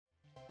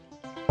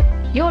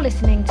You're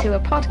listening to a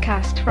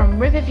podcast from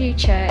Riverview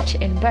Church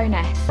in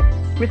Bowness,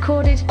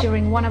 recorded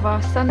during one of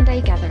our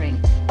Sunday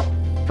gatherings.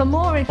 For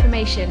more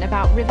information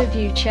about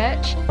Riverview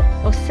Church,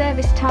 or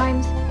service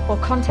times, or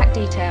contact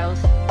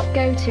details,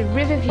 go to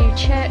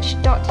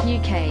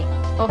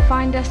riverviewchurch.uk or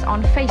find us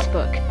on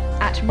Facebook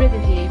at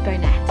Riverview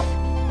Bowness.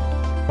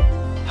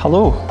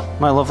 Hello,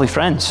 my lovely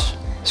friends.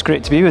 It's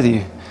great to be with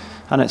you,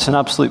 and it's an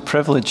absolute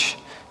privilege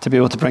to be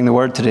able to bring the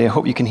word today. I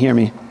hope you can hear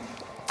me.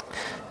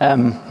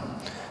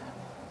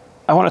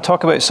 I want to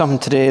talk about something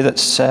today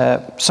that's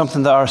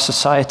something that our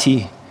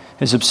society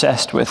is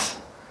obsessed with,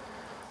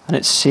 and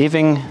it's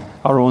saving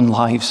our own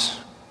lives.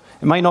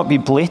 It might not be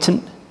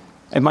blatant,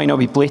 it might not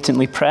be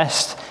blatantly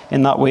pressed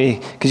in that way,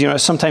 because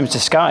it's sometimes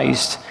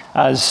disguised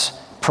as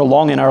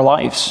prolonging our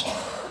lives,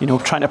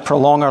 trying to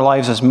prolong our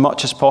lives as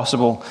much as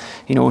possible,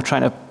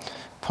 trying to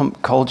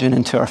pump collagen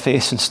into our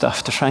face and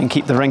stuff to try and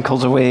keep the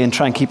wrinkles away and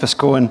try and keep us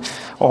going,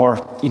 or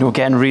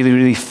getting really,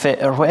 really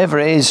fit, or whatever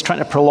it is, trying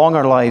to prolong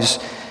our lives,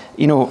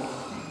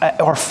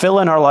 or fill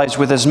in our lives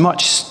with as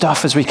much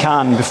stuff as we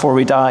can before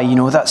we die.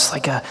 That's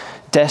like a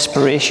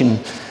desperation.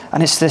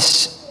 And it's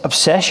this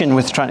obsession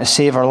with trying to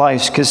save our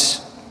lives,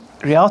 because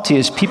the reality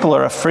is people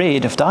are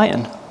afraid of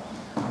dying.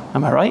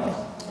 Am I right?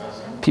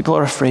 People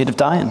are afraid of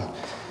dying.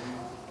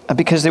 And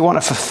because they want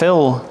to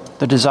fulfill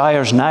their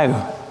desires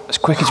now, as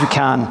quick as we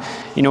can.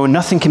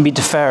 Nothing can be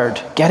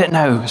deferred. Get it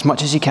now, as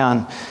much as you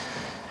can.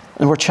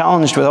 And we're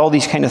challenged with all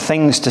these kind of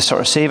things to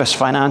sort of save us: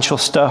 financial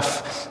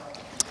stuff,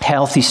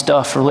 healthy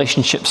stuff,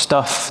 relationship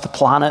stuff, the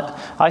planet.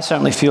 I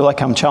certainly feel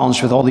like I'm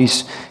challenged with all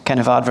these kind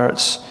of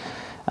adverts.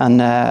 And,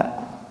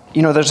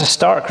 there's a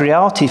stark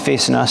reality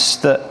facing us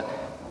that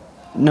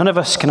none of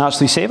us can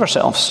actually save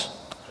ourselves.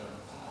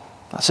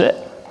 That's it,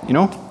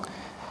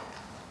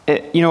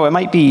 It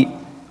might be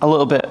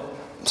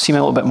seem a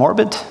little bit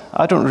morbid.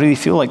 I don't really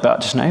feel like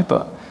that just now,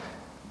 but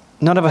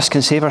none of us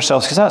can save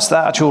ourselves, because that's the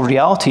actual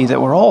reality,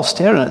 that we're all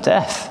staring at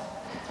death.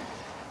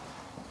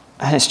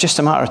 And it's just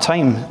a matter of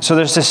time. So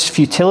there's this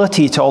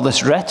futility to all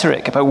this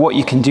rhetoric about what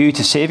you can do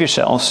to save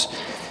yourselves,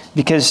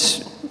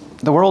 because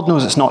the world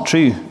knows it's not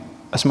true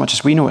as much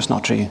as we know it's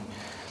not true.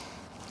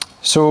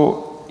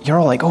 So you're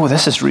all like, oh,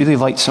 this is really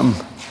lightsome.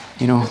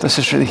 This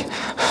is really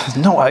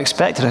not what I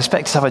expected. I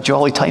expected to have a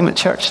jolly time at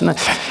church. And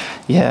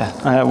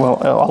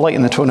I'll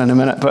lighten the tone in a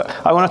minute. But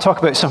I want to talk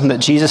about something that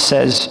Jesus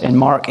says in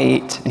Mark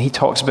 8, and he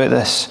talks about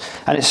this.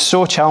 And it's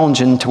so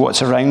challenging to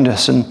what's around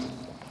us. And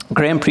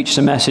Graham preached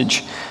a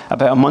message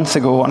about a month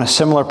ago on a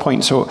similar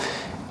point. So,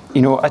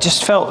 I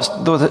just felt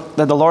though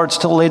that the Lord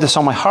still laid this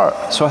on my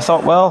heart. So I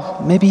thought,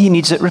 well, maybe he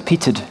needs it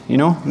repeated,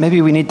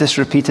 Maybe we need this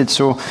repeated.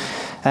 So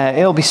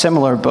it'll be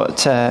similar.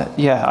 But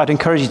I'd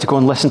encourage you to go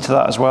and listen to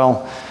that as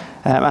well.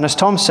 And as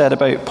Tom said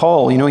about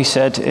Paul, he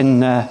said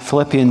in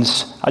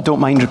Philippians, I don't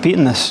mind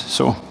repeating this.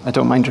 So I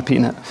don't mind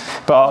repeating it.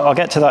 But I'll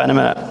get to that in a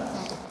minute.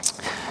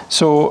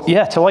 So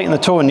to lighten the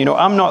tone,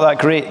 I'm not that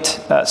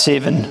great at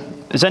saving.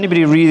 Is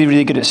anybody really,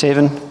 really good at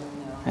saving?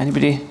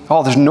 Anybody?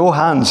 Oh, there's no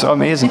hands. Oh,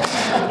 amazing.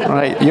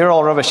 Right, you're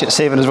all rubbish at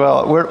saving as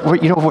well. We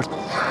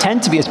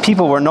tend to be, as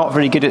people, we're not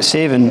very good at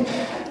saving,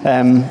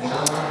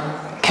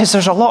 because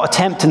there's a lot of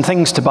tempting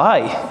things to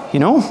buy.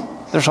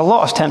 There's a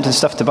lot of tempting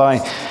stuff to buy,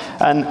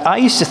 and I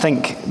used to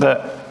think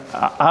that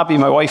Abby,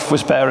 my wife,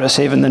 was better at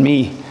saving than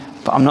me,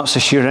 but I'm not so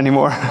sure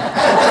anymore.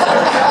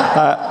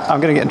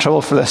 I'm going to get in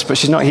trouble for this, but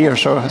she's not here,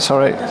 so it's all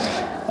right.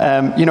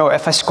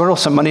 If I squirrel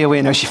some money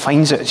away now, she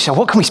finds it. She said,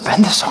 what can we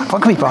spend this on?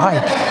 What can we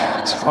buy?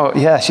 So,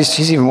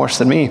 she's even worse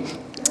than me.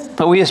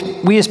 But we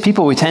as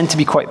people, we tend to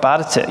be quite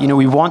bad at it.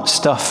 We want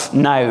stuff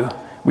now.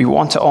 We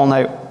want it all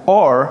now.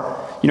 Or,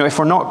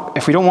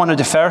 if we don't want to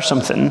defer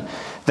something,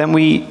 then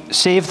we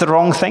save the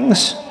wrong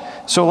things.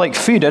 So like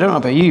food, I don't know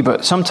about you,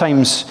 but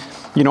sometimes,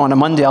 on a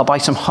Monday, I'll buy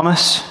some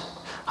hummus.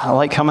 I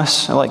like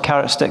hummus. I like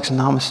carrot sticks and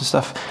hummus and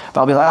stuff.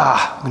 But I'll be like,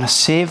 I'm going to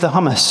save the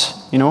hummus,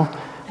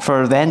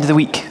 for the end of the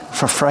week,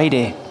 for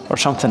Friday or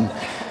something.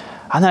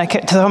 And then I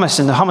get to the hummus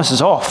and the hummus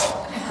is off.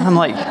 And I'm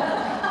like,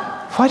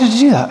 why did you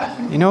do that?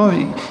 You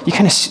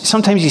kind of,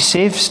 sometimes you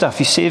save stuff,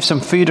 you save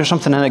some food or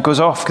something and it goes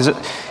off because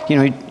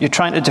you're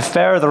trying to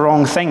defer the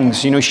wrong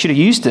things. You should have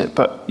used it,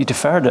 but you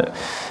deferred it.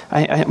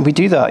 We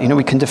do that,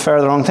 we can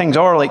defer the wrong things.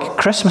 Or like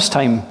Christmas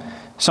time.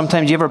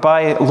 Sometimes you ever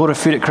buy a load of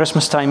food at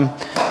Christmas time?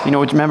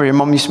 Remember your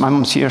mum my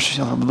mum's here, she's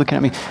looking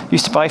at me,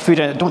 used to buy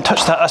food and don't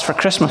touch that, that's for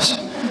Christmas.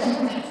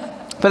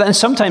 But then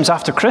sometimes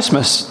after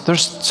Christmas,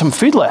 there's some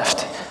food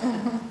left.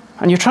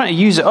 And you're trying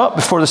to use it up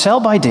before the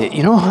sell-by date,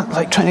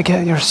 like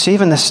you're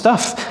saving this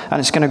stuff and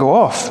it's going to go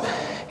off.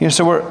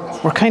 So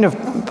we're kind of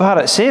bad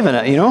at saving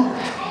it,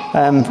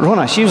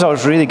 Rona, she was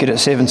always really good at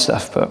saving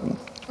stuff, but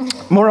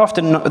more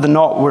often than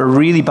not, we're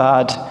really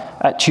bad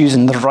at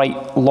choosing the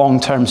right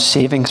long-term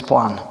savings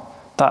plan.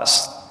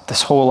 That's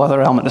this whole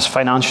other element, this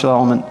financial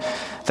element,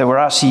 that we're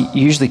actually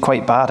usually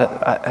quite bad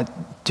at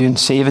doing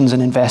savings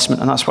and investment,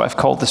 and that's what I've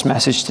called this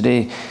message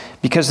today,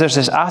 because there's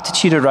this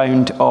attitude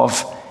around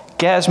of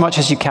get as much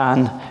as you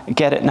can,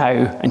 get it now,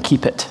 and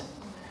keep it.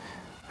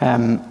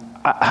 And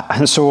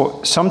And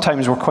so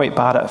sometimes we're quite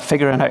bad at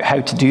figuring out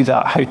how to do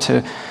that, how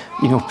to,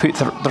 put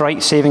the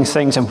right savings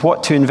things and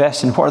what to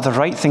invest in, what are the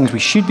right things we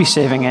should be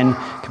saving in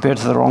compared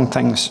to the wrong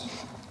things.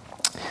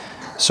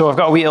 So I've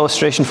got a wee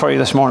illustration for you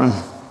this morning.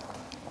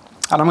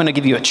 And I'm going to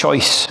give you a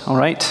choice, all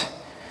right?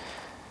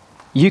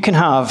 You can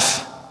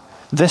have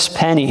this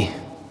penny.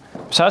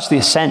 It's actually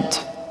a cent,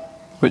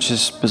 which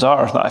is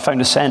bizarre that I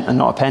found a cent and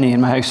not a penny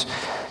in my house.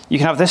 You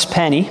can have this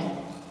penny,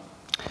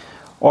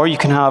 or you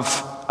can have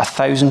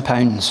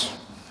 £1,000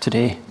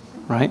 today,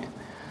 right?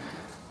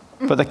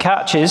 But the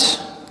catch is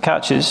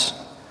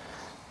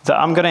that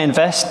I'm going to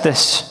invest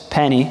this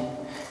penny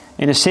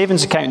in a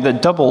savings account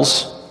that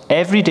doubles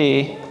every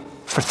day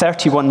for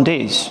 31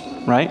 days,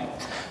 right?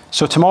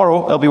 So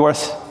tomorrow it'll be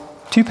worth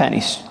 2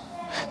 pennies.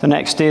 The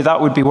next day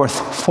that would be worth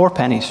 4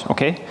 pennies,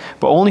 okay?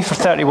 But only for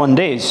 31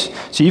 days.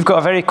 So you've got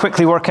to very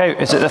quickly work out,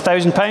 is it the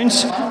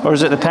 £1,000 or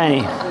is it the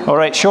penny? All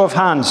right, show of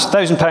hands,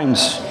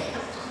 £1,000.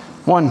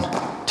 1,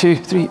 2,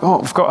 3, oh,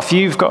 we've got a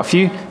few.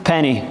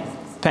 Penny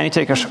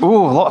takers.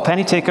 Oh, a lot of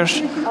penny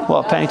takers.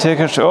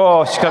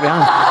 Oh, she's got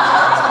behind.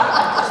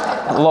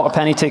 A lot of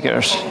penny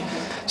takers.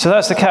 So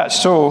that's the catch.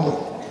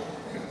 So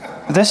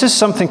this is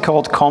something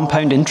called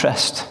compound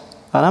interest.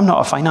 And I'm not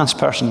a finance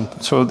person,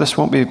 so this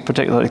won't be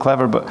particularly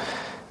clever, but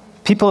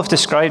people have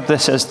described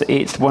this as the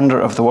 8th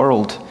wonder of the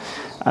world.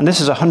 And this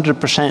is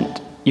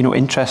 100%,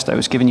 interest I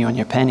was giving you on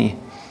your penny.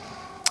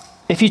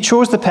 If you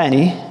chose the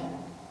penny,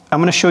 I'm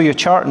going to show you a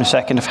chart in a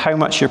second of how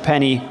much your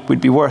penny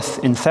would be worth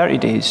in 30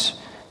 days.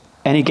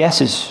 Any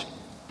guesses?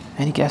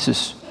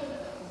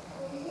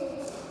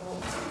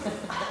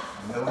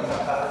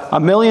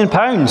 £1 million.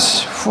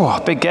 Whew,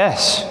 big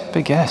guess.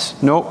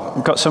 No,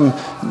 we've got some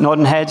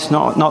nodding heads,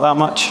 not that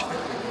much.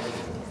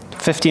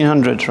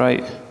 1,500,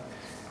 right.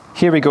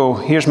 Here we go.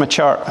 Here's my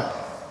chart.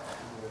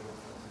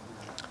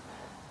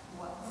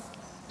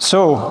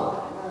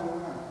 So,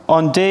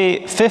 on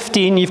day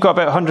 15, you've got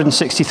about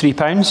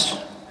 £163.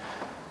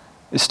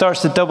 It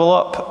starts to double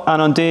up,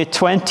 and on day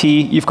 20,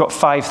 you've got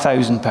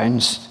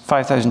 £5,000,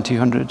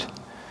 5,200.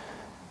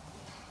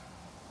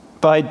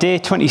 By day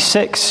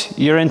 26,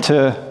 you're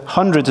into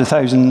hundreds of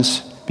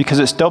thousands because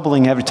it's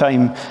doubling every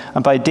time.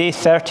 And by day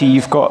 30,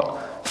 you've got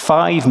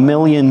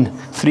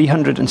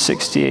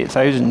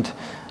 5,368,000.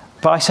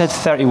 But I said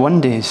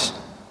 31 days.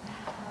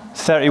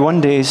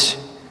 31 days,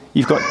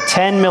 you've got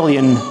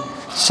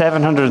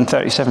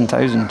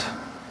 10,737,000.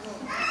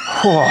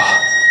 Whoa,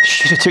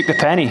 should have took the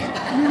penny.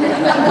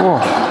 Whoa.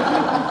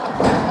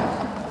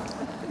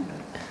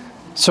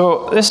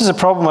 So this is a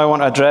problem I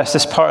want to address,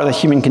 this part of the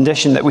human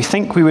condition, that we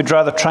think we would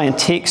rather try and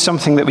take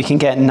something that we can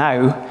get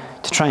now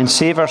to try and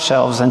save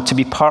ourselves than to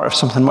be part of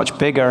something much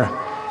bigger,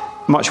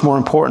 much more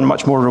important,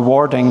 much more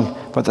rewarding,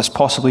 but that's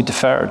possibly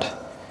deferred.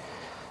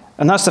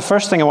 And that's the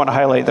first thing I want to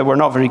highlight, that we're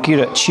not very good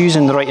at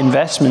choosing the right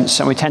investments,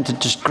 and we tend to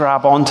just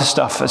grab onto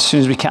stuff as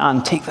soon as we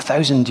can, take the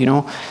 1,000,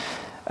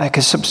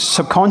 because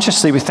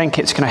subconsciously we think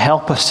it's going to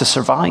help us to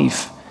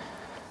survive.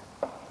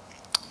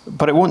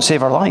 But it won't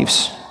save our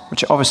lives,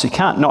 which it obviously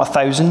can't. Not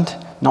 1,000,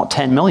 not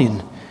 10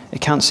 million.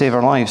 It can't save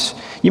our lives.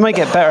 You might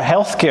get better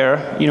health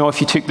care, if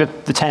you took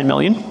the 10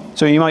 million.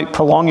 So you might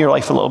prolong your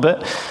life a little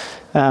bit.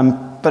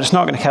 But it's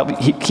not going to help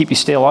keep you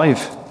staying alive.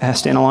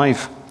 Staying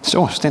alive.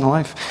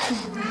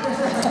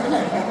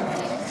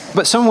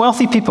 But some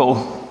wealthy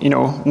people,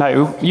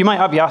 now, you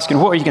might be asking,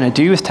 what are you going to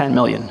do with 10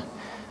 million?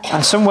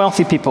 And some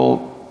wealthy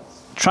people,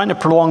 trying to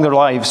prolong their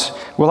lives,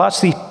 will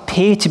actually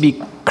pay to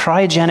be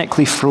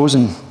cryogenically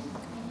frozen.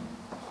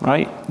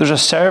 Right? There's a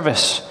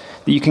service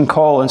that you can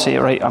call and say,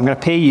 right, I'm going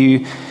to pay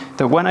you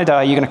that when I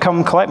die, you're going to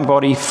come collect my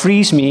body,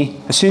 freeze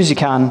me as soon as you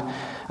can,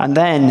 and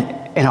then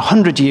in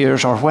 100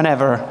 years or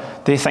whenever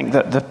they think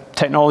that the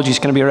technology is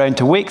going to be around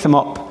to wake them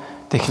up,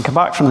 they can come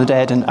back from the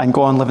dead and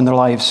go on living their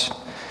lives.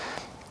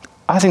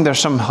 I think there's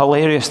some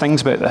hilarious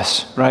things about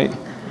this, right?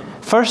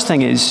 First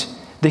thing is,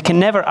 they can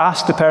never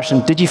ask the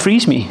person, did you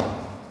freeze me?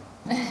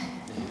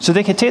 So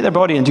they can take their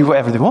body and do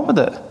whatever they want with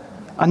it.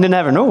 And they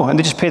never know, and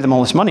they just pay them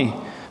all this money.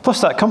 Plus,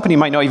 that company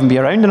might not even be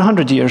around in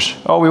 100 years.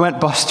 Oh, we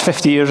went bust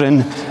 50 years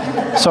in.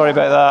 Sorry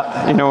about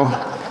that,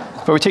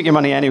 But we took your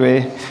money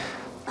anyway.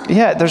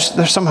 Yeah,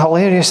 there's some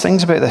hilarious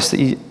things about this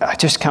that I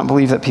just can't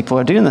believe that people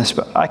are doing this.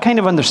 But I kind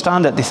of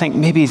understand it. They think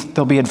maybe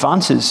there'll be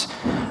advances.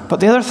 But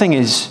the other thing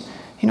is,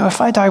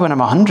 if I die when I'm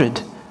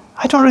 100,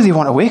 I don't really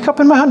want to wake up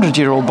in my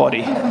 100-year-old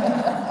body.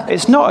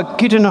 It's not a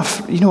good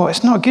enough,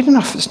 it's not good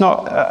enough. It's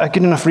not a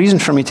good enough reason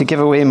for me to give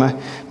away my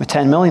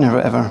 10 million or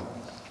whatever.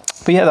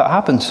 But yeah, that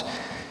happens.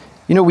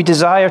 We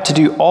desire to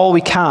do all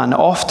we can,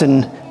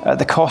 often at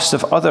the cost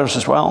of others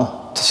as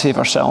well, to save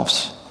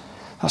ourselves.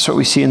 That's what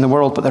we see in the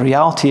world, but the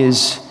reality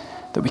is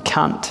that we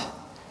can't.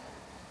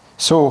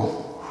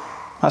 So,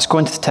 let's go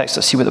into the text,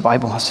 let's see what the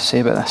Bible has to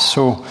say about this.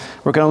 So,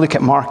 we're going to look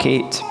at Mark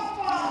 8.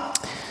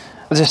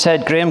 As I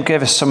said, Graham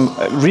gave us some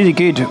really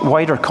good,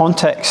 wider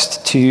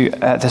context to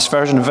this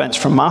version of events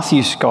from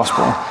Matthew's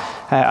Gospel.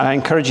 And I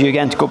encourage you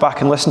again to go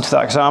back and listen to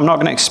that, because I'm not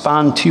going to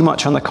expand too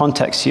much on the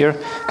context here,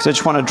 because I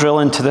just want to drill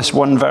into this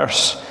one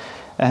verse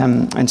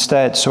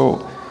instead.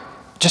 So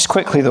Just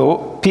quickly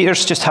though,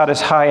 Peter's just had his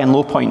high and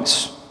low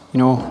points.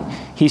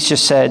 He's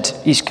just said,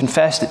 he's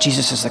confessed that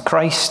Jesus is the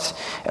Christ.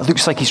 It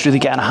looks like he's really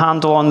getting a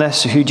handle on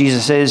this, who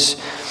Jesus is.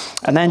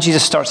 And then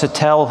Jesus starts to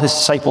tell his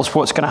disciples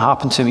what's going to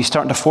happen to him. He's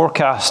starting to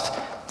forecast,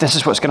 this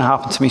is what's going to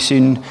happen to me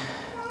soon.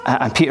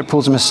 And Peter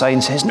pulls him aside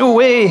and says, no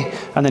way.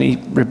 And then he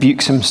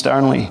rebukes him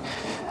sternly.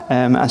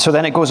 And so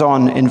then it goes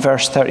on in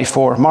verse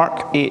 34,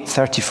 Mark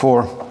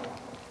 8:34.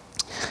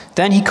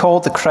 Then he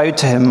called the crowd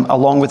to him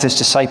along with his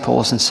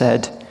disciples and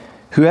said,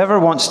 whoever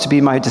wants to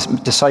be my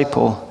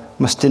disciple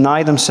must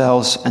deny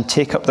themselves and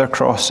take up their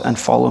cross and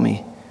follow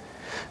me.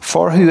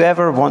 For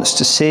whoever wants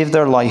to save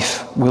their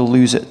life will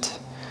lose it,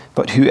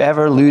 but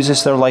whoever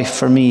loses their life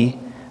for me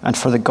and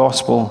for the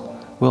gospel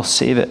will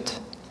save it.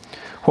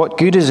 What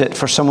good is it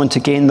for someone to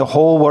gain the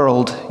whole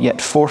world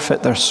yet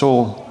forfeit their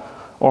soul?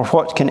 Or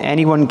what can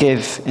anyone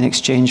give in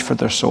exchange for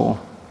their soul?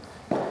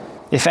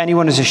 If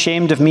anyone is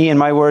ashamed of me and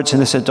my words in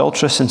this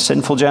adulterous and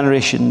sinful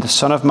generation, the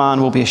Son of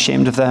Man will be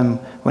ashamed of them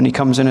when he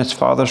comes in his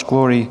Father's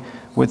glory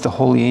with the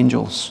holy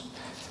angels.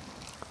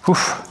 Whew.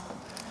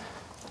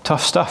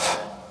 Tough stuff.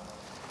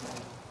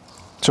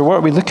 So what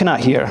are we looking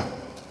at here?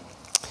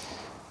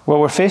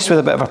 Well, we're faced with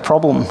a bit of a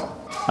problem.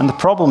 And the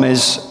problem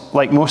is,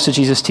 like most of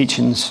Jesus'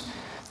 teachings,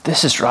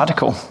 this is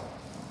radical.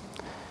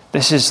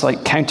 This is like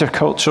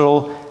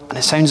countercultural, and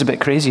it sounds a bit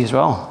crazy as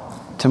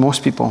well to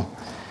most people.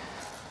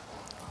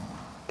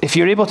 If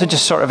you're able to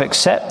just sort of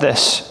accept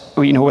this,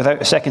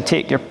 without a second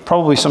take, you're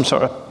probably some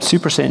sort of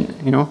super saint,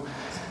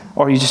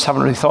 or you just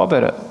haven't really thought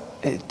about it.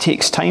 It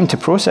takes time to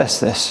process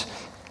this.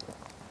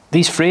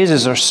 These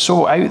phrases are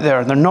so out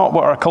there. They're not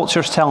what our culture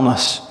is telling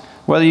us.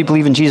 Whether you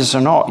believe in Jesus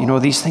or not,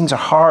 these things are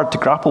hard to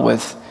grapple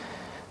with.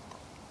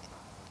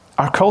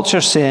 Our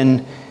culture's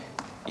saying,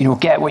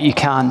 get what you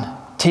can,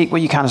 take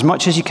what you can, as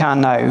much as you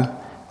can now,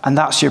 and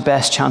that's your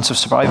best chance of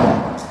survival.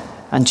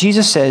 And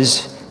Jesus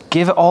says,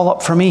 give it all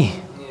up for me.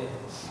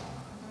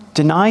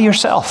 Deny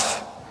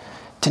yourself.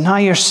 Deny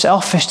your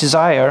selfish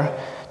desire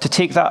to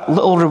take that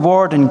little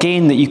reward and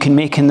gain that you can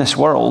make in this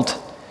world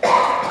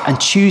and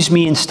choose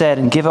me instead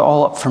and give it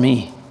all up for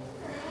me.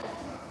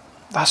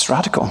 That's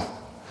radical.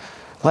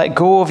 Let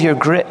go of your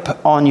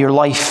grip on your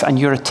life and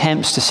your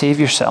attempts to save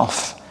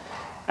yourself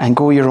and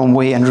go your own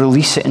way and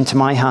release it into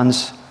my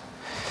hands.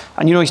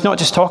 And he's not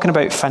just talking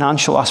about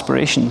financial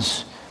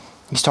aspirations.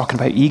 He's talking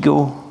about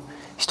ego.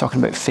 He's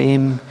talking about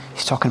fame.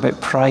 He's talking about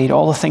pride.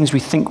 All the things we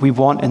think we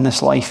want in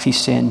this life, he's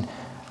saying,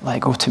 let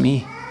go to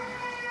me.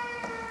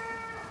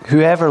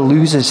 Whoever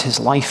loses his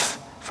life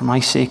for my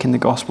sake in the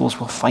Gospels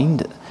will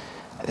find it.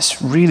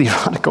 It's really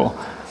radical.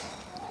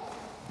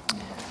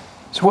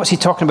 So what's he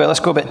talking about?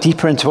 Let's go a bit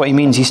deeper into what he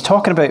means. He's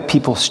talking about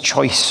people's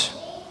choice.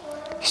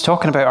 He's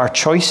talking about our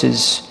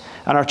choices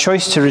and our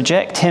choice to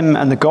reject him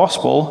and the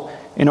gospel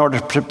in order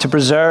to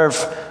preserve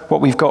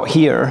what we've got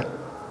here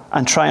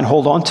and try and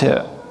hold on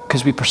to it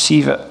because we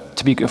perceive it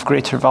to be of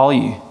greater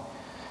value.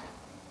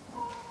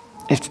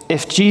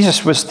 If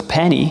Jesus was the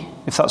penny,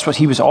 if that's what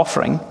he was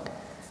offering,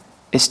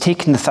 it's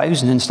taking the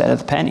 1,000 instead of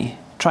the penny.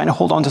 Trying to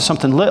hold on to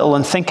something little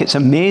and think it's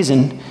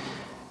amazing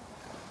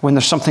when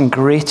there's something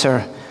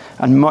greater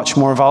and much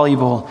more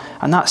valuable.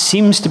 And that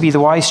seems to be the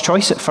wise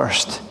choice at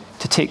first,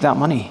 to take that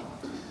money.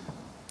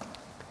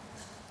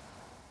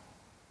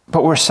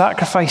 But we're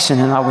sacrificing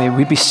in that way.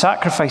 We'd be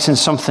sacrificing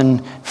something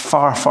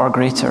far, far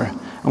greater.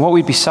 And what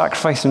we'd be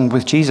sacrificing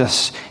with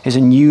Jesus is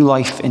a new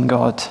life in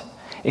God,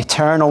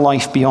 eternal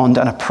life beyond,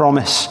 and a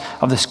promise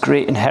of this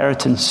great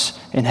inheritance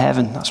in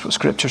heaven. That's what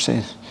Scripture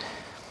says.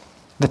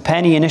 The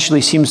penny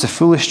initially seems the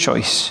foolish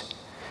choice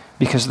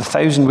because the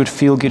 1,000 would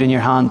feel good in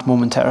your hand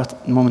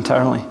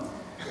momentarily.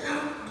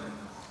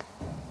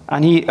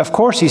 And he's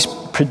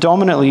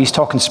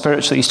talking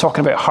spiritually. He's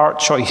talking about heart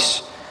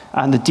choice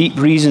and the deep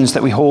reasons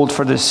that we hold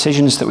for the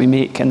decisions that we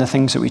make and the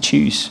things that we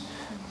choose.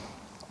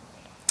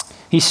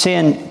 He's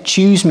saying,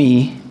 choose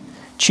me,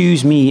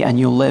 and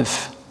you'll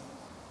live.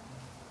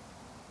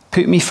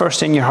 Put me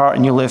first in your heart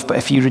and you'll live, but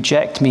if you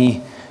reject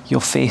me, you'll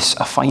face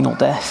a final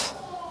death.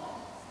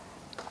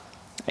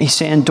 He's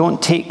saying,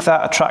 don't take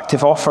that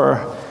attractive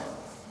offer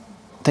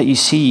that you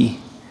see,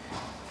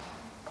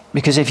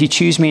 because if you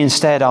choose me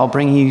instead, I'll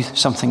bring you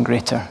something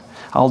greater.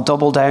 I'll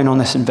double down on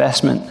this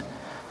investment,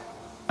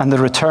 and the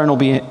return will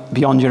be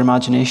beyond your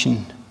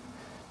imagination.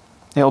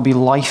 It'll be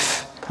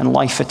life and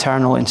life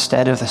eternal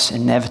instead of this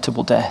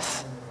inevitable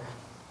death.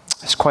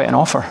 It's quite an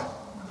offer.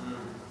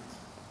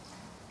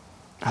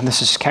 And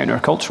this is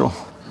countercultural.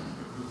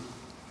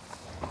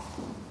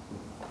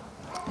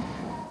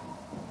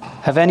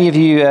 Have any of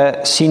you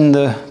seen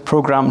the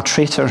program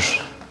Traitors?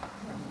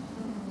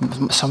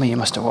 Some of you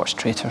must have watched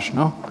Traitors,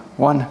 no?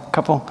 One,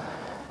 couple?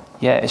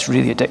 Yeah, it's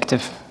really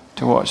addictive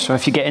to watch. So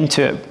if you get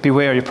into it,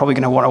 beware, you're probably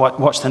going to want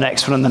to watch the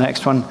next one and the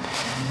next one.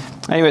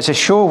 Anyway, it's a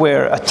show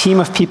where a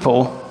team of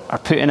people are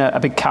put in a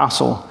big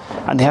castle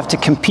and they have to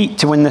compete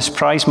to win this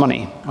prize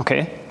money,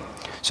 okay?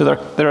 So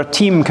they're a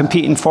team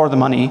competing for the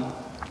money.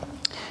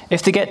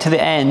 If they get to the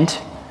end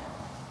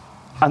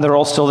and they're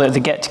all still there,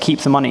 they get to keep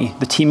the money.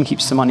 The team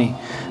keeps the money.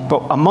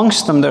 But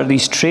amongst them, there are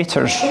these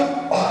traitors.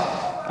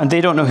 and they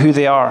don't know who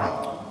they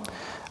are.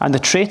 And the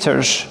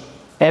traitors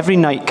every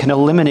night can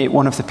eliminate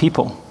one of the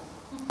people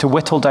to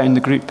whittle down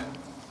the group.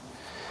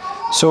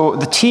 So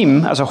the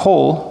team as a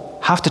whole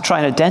have to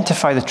try and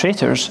identify the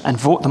traitors and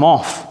vote them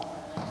off,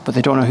 but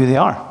they don't know who they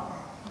are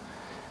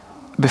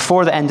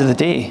before the end of the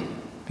day.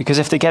 Because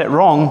if they get it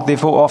wrong, they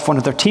vote off one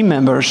of their team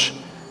members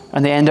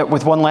and they end up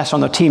with one less on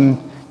their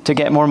team to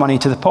get more money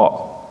to the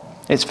pot.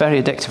 It's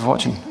very addictive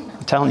watching,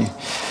 I'm telling you.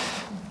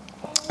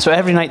 So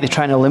every night they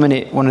try and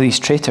eliminate one of these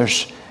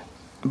traitors.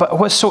 But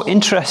what's so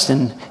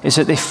interesting is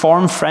that they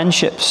form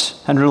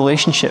friendships and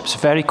relationships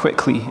very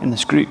quickly in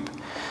this group.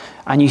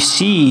 And you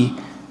see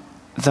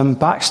them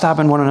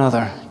backstabbing one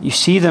another. You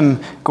see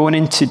them going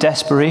into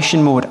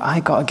desperation mode. I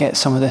got to get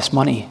some of this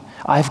money.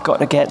 I've got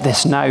to get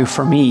this now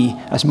for me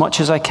as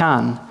much as I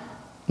can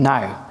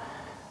now.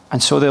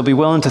 And so they'll be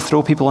willing to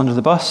throw people under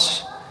the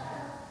bus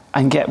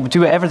and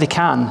do whatever they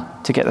can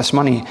to get this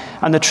money.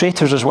 And the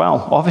traitors as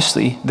well.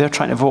 Obviously, they're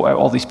trying to vote out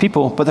all these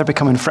people, but they're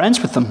becoming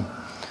friends with them.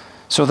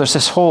 So there's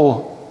this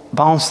whole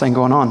balance thing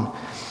going on.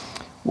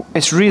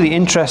 It's really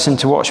interesting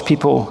to watch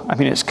people. I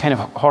mean, it's kind of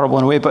horrible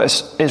in a way, but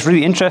it's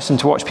really interesting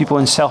to watch people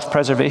in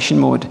self-preservation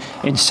mode,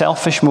 in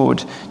selfish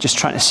mode, just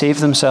trying to save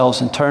themselves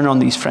and turn on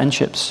these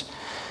friendships.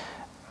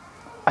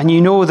 And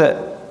you know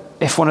that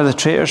if one of the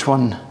traitors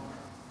won,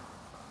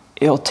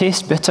 it'll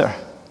taste bitter,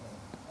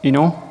 you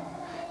know?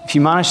 If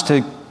you manage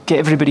to get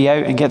everybody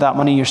out and get that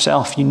money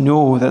yourself, you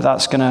know that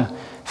that's going to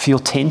feel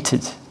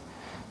tainted,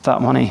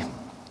 that money.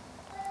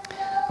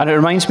 And it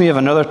reminds me of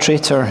another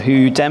traitor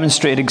who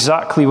demonstrated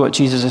exactly what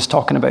Jesus is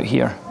talking about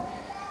here.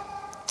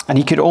 And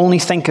he could only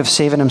think of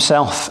saving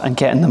himself and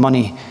getting the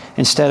money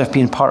instead of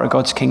being part of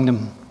God's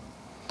kingdom.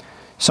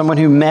 Someone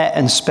who met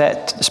and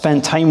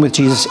spent time with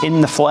Jesus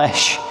in the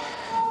flesh,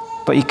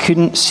 but he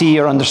couldn't see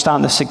or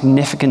understand the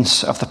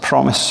significance of the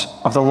promise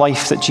of the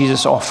life that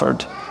Jesus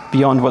offered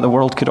beyond what the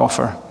world could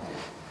offer.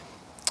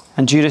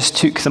 And Judas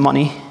took the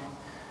money,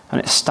 and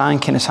it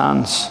stank in his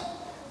hands,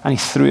 and he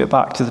threw it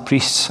back to the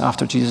priests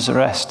after Jesus'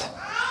 arrest.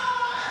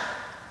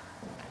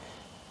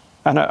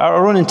 And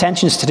our own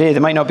intentions today,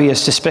 they might not be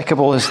as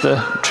despicable as the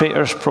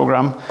Traitors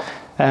program,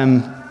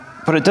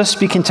 but it does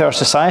speak into our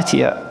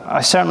society.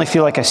 I certainly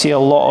feel like I see a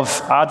lot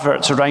of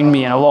adverts around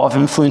me and a lot of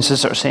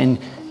influences that are saying,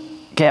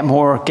 get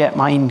more, get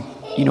mine,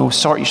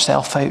 sort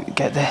yourself out,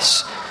 get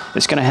this.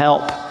 It's going to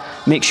help.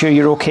 Make sure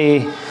you're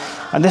okay.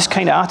 And this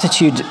kind of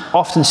attitude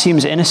often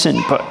seems innocent,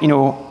 but,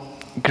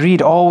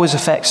 greed always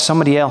affects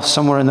somebody else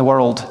somewhere in the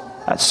world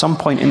at some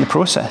point in the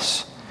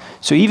process.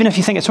 So even if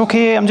you think it's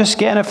okay, I'm just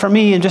getting it for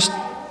me and just,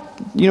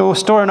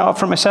 storing it up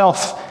for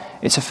myself,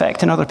 it's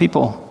affecting other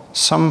people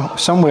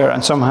somewhere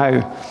and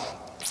somehow.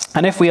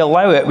 And if we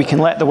allow it, we can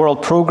let the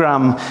world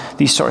program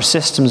these sort of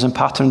systems and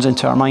patterns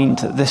into our mind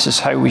that this is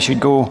how we should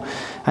go.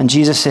 And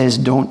Jesus says,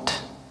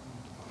 don't.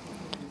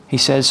 He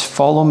says,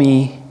 follow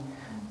me,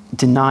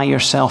 deny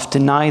yourself,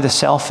 deny the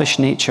selfish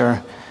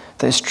nature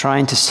that is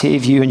trying to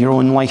save you in your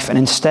own life, and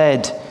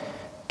instead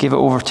give it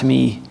over to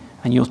me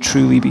and you'll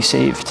truly be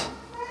saved.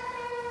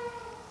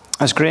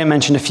 As Graham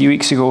mentioned a few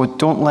weeks ago,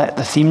 don't let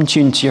the theme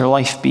tune to your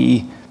life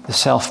be the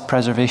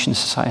Self-Preservation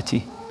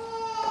Society.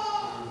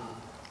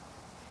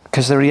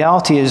 Because the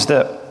reality is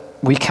that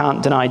we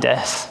can't deny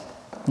death.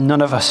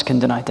 None of us can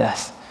deny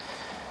death.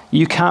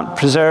 You can't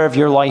preserve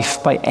your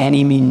life by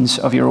any means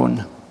of your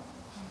own.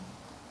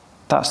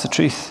 That's the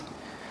truth.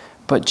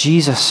 But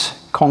Jesus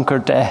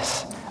conquered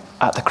death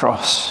at the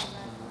cross.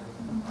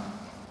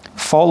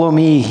 Follow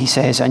me, he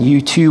says, and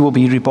you too will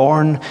be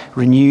reborn,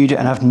 renewed,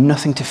 and have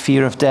nothing to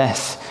fear of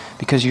death,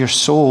 because your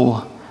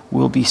soul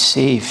will be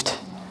saved.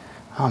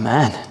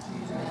 Amen.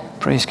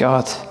 Praise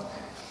God.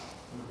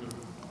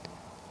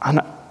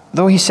 And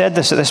though he said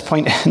this at this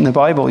point in the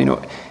Bible,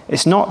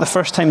 it's not the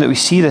first time that we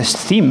see this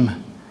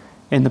theme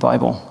in the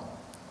Bible.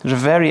 There's a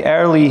very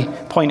early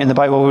point in the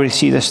Bible where we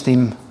see this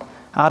theme,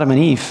 Adam and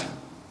Eve.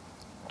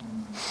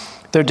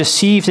 They're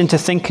deceived into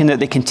thinking that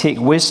they can take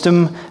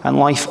wisdom and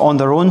life on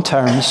their own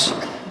terms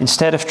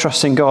instead of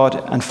trusting God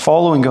and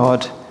following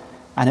God,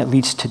 and it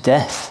leads to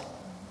death.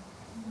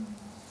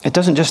 It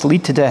doesn't just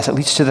lead to death, it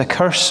leads to the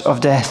curse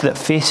of death that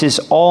faces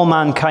all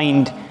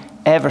mankind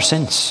ever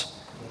since.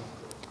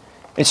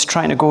 It's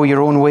trying to go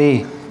your own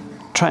way,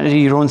 trying to do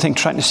your own thing,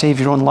 trying to save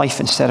your own life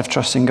instead of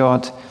trusting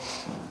God.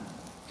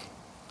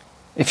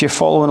 If you're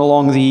following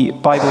along the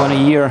Bible in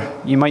a year,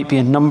 you might be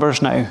in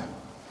Numbers now.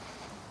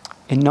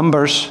 In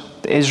Numbers,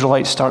 the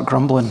Israelites start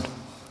grumbling.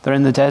 They're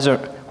in the desert.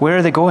 Where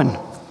are they going?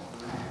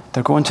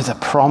 They're going to the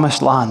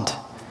promised land,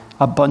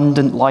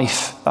 abundant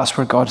life. That's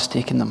where God has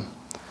taken them.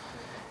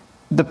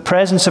 The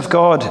presence of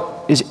God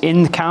is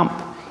in the camp.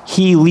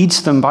 He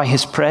leads them by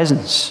his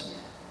presence.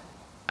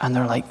 And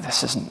they're like,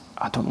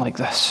 I don't like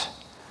this.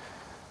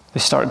 They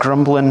start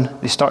grumbling.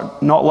 They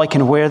start not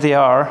liking where they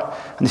are.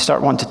 And they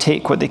start wanting to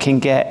take what they can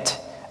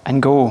get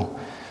and go.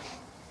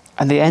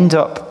 And they end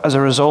up, as a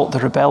result, the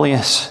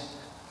rebellious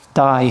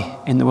die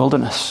in the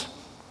wilderness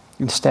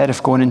instead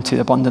of going into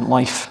the abundant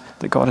life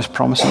that God is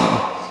promising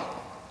them.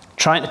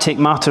 Trying to take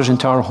matters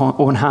into our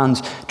own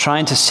hands,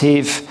 trying to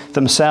save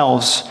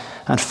themselves,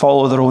 and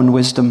follow their own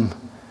wisdom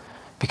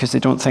because they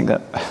don't think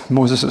that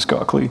Moses has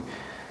got a clue.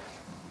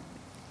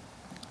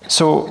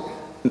 So,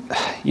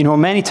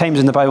 many times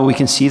in the Bible we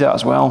can see that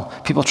as well.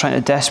 People trying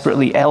to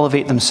desperately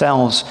elevate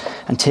themselves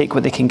and take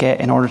what they can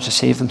get in order to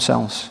save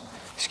themselves.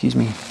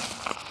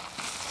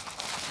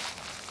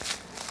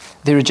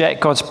 They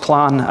reject God's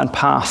plan and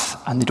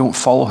path and they don't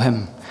follow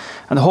him.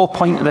 And the whole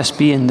point of this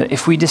being that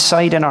if we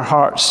decide in our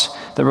hearts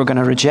that we're going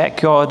to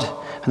reject God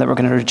and that we're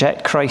going to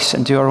reject Christ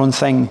and do our own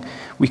thing,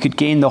 we could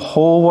gain the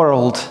whole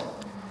world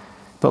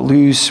but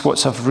lose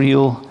what's of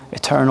real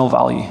eternal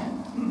value.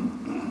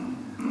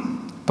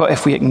 But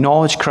if we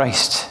acknowledge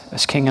Christ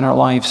as King in our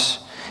lives,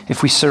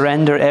 if we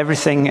surrender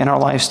everything in our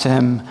lives to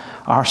him,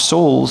 our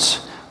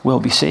souls will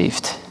be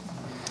saved.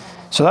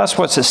 So that's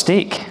what's at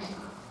stake.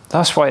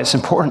 That's why it's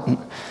important.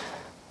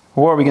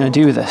 What are we going to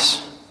do with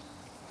this?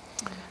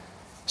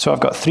 So I've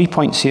got 3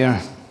 points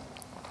here.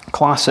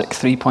 Classic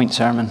 3-point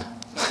sermon.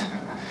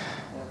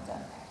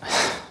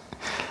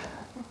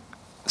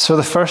 So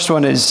the first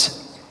one is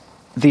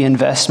the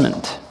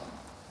investment.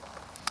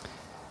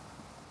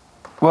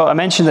 Well, I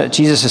mentioned that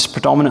Jesus is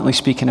predominantly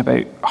speaking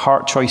about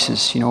heart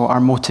choices, our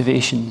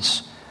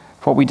motivations,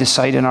 what we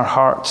decide in our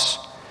hearts.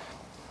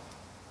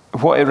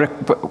 What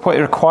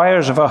it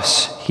requires of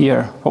us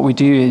here, what we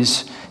do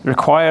is, it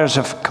requires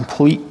of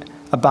complete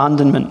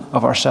abandonment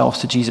of ourselves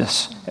to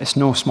Jesus. It's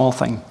no small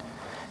thing.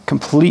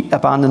 Complete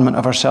abandonment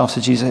of ourselves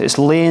to Jesus. It's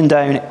laying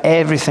down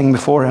everything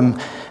before him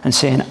and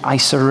saying, I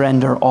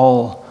surrender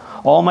all.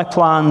 All my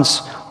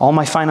plans, all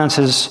my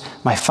finances,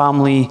 my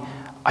family,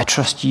 I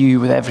trust you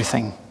with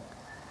everything.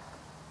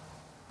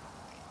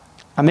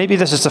 And maybe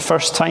this is the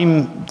first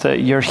time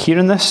that you're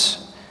hearing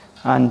this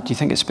and you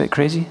think it's a bit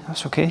crazy.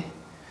 That's okay.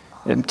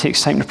 It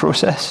takes time to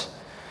process.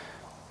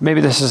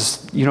 Maybe this is,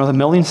 the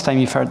millionth time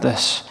you've heard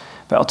this,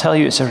 but I'll tell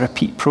you it's a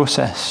repeat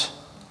process.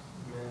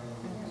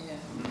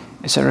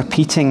 It's a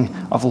repeating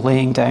of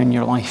laying down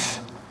your life.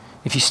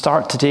 If you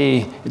start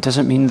today, it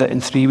doesn't mean that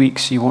in 3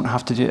 weeks you won't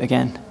have to do it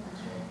again.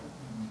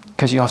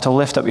 Because you have to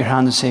lift up your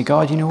hand and say,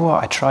 God, you know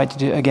what? I tried to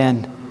do it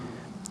again,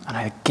 and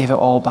I give it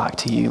all back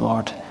to you,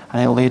 Lord.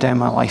 And I lay down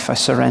my life. I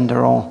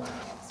surrender all.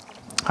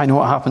 I know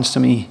what happens to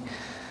me.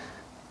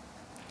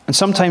 And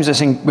sometimes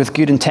it's with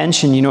good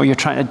intention. You're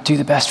trying to do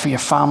the best for your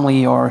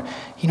family, or,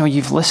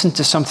 you've listened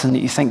to something that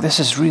you think this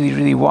is really,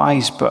 really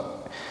wise,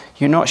 but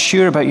you're not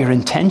sure about your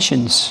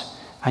intentions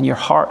and your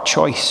heart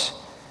choice.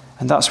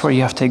 And that's where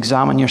you have to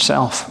examine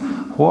yourself.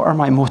 What are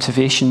my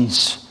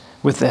motivations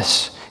with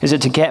this? Is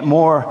it to get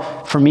more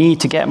for me,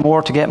 to get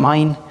more, to get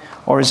mine?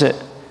 Or is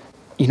it,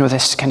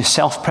 this kind of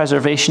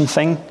self-preservation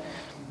thing?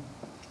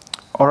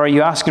 Or are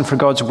you asking for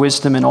God's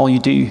wisdom in all you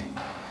do?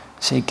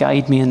 Say,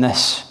 guide me in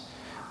this.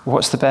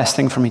 What's the best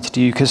thing for me to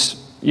do? Because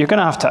you're going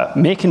to have to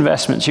make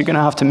investments. You're going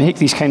to have to make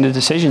these kind of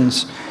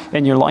decisions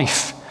in your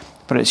life.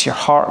 But it's your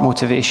heart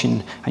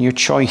motivation and your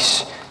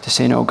choice to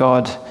say, no,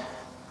 God,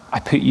 I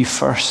put you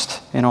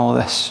first in all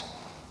this.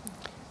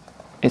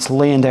 It's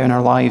laying down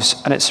our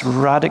lives, and it's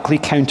radically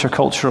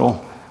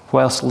countercultural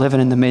whilst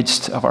living in the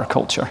midst of our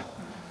culture.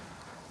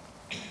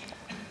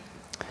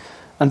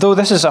 And though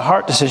this is a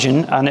heart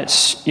decision, and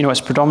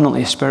it's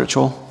predominantly a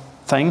spiritual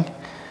thing,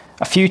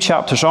 a few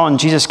chapters on,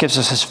 Jesus gives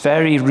us this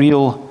very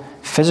real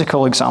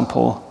physical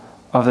example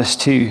of this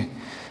too.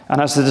 And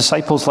as the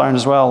disciples learned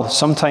as well,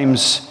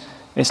 sometimes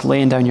it's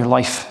laying down your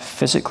life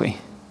physically.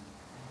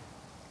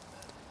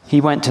 He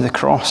went to the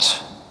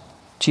cross.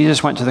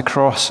 Jesus went to the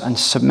cross and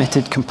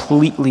submitted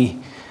completely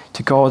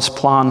to God's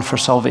plan for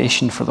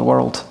salvation for the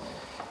world.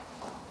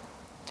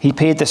 He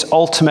paid this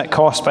ultimate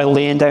cost by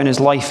laying down his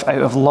life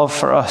out of love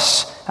for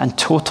us and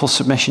total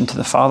submission to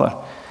the Father.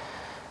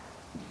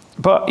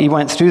 But he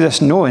went through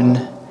this knowing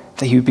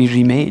that he would be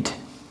remade,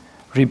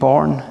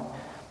 reborn,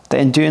 that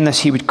in doing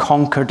this he would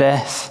conquer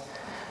death,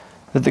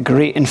 that the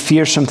great and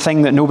fearsome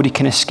thing that nobody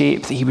can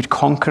escape, that he would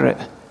conquer it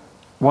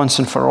once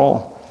and for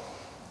all.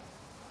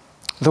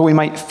 Though we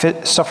might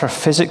suffer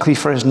physically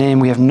for his name,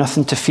 we have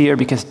nothing to fear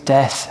because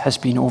death has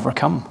been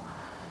overcome.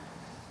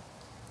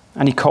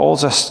 And he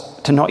calls us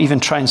to not even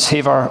try and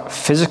save our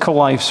physical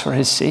lives for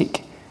his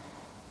sake,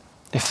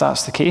 if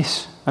that's the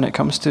case, and it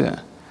comes to it,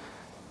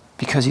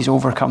 because he's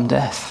overcome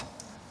death.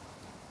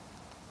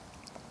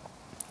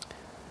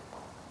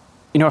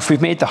 If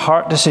we've made the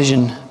heart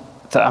decision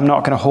that I'm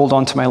not going to hold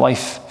on to my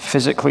life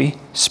physically,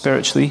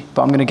 spiritually,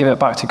 but I'm going to give it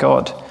back to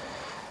God,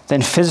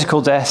 then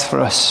physical death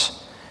for us,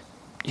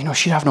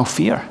 should have no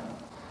fear.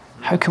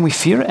 How can we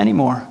fear it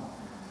anymore?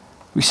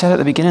 We said at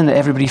the beginning that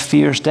everybody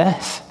fears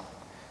death.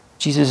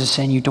 Jesus is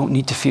saying you don't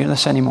need to fear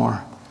this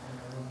anymore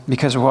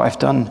because of what I've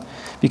done.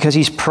 Because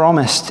he's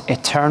promised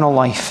eternal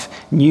life,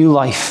 new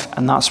life,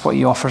 and that's what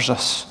he offers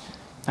us.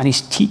 And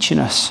he's teaching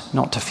us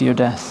not to fear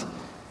death.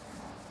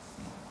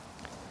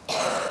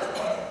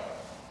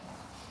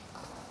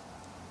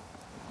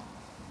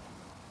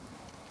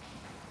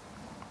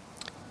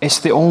 It's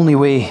the only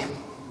way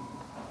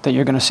that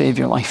you're going to save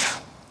your life.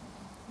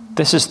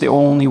 This is the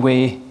only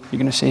way you're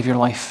going to save your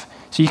life.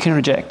 So you can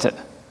reject it.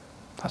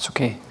 That's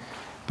okay.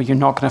 But you're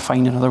not going to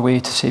find another way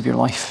to save your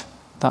life.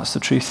 That's the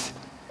truth.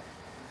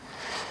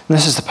 And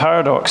this is the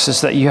paradox,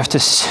 is that you have to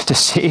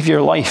save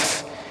your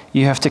life,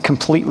 you have to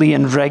completely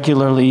and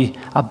regularly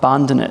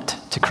abandon it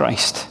to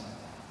Christ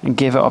and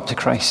give it up to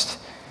Christ.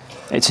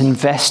 It's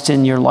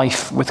investing your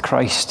life with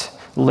Christ.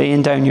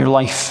 Laying down your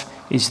life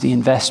is the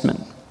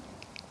investment.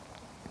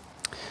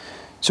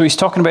 So he's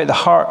talking about the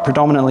heart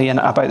predominantly and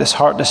about this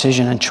heart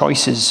decision and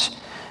choices.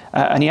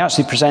 And he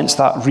actually presents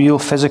that real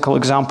physical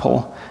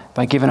example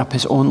by giving up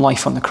his own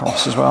life on the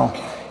cross as well.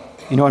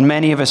 You know, and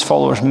many of his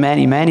followers,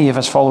 many of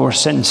his followers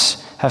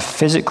since have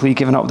physically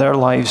given up their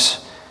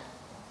lives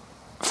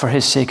for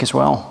his sake as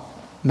well.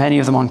 Many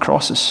of them on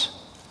crosses.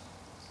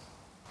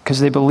 Because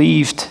they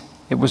believed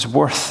it was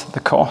worth the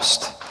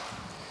cost.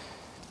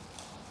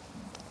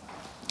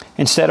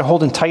 Instead of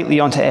holding tightly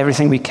onto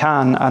everything we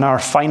can and our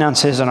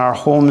finances and our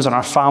homes and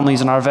our families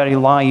and our very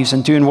lives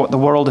and doing what the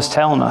world is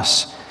telling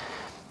us,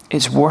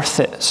 it's worth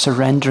it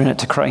surrendering it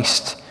to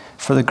Christ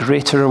for the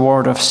greater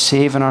reward of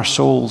saving our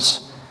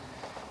souls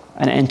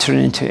and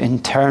entering into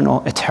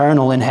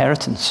eternal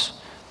inheritance.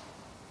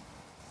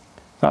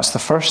 That's the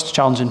first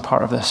challenging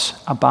part of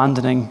this,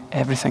 abandoning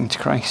everything to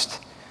Christ.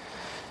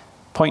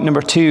 Point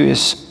number 2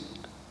 is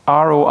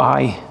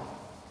ROI.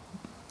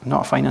 I'm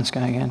not a finance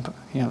guy again, but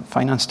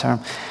finance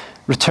term.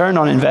 Return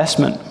on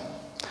investment.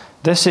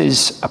 This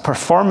is a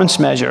performance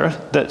measure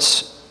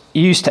that's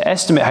used to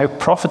estimate how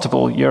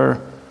profitable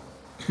your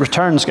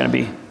return is going to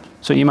be.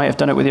 So you might have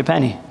done it with your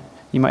penny.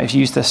 You might have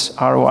used this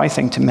ROI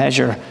thing to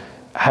measure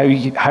how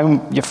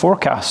you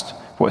forecast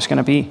what it's going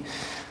to be.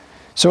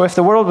 So if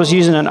the world was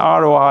using an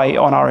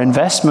ROI on our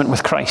investment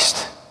with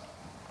Christ,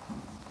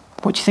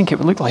 what do you think it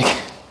would look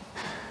like?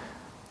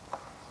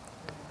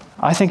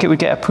 I think it would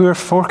get a poor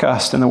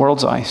forecast in the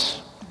world's eyes.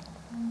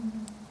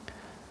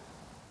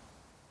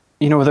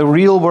 You know, the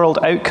real world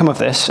outcome of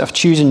this, of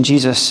choosing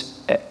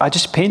Jesus, I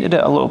just painted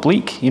it a little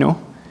bleak, You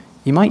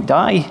might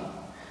die.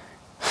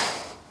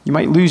 You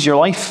might lose your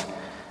life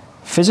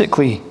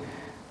physically.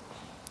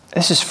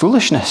 This is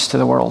foolishness to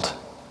the world.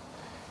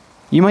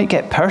 You might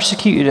get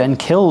persecuted and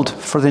killed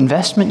for the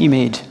investment you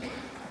made.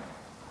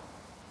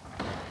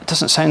 It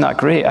doesn't sound that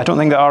great. I don't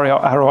think the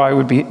ROI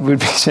would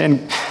be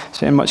saying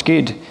much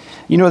good.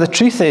 The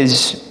truth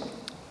is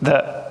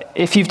that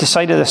if you've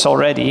decided this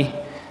already,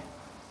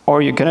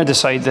 or you're going to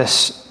decide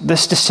this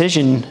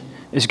decision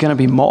is going to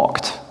be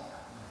mocked.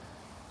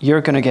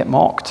 You're going to get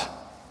mocked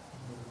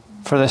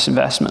for this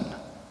investment.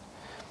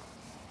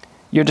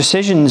 Your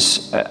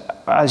decisions,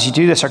 as you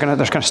do this, they're going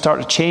to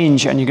start to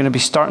change, and you're going to be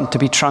starting to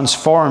be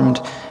transformed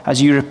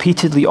as you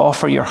repeatedly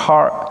offer your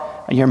heart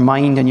and your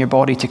mind and your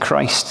body to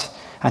Christ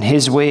and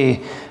his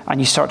way,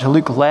 and you start to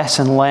look less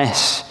and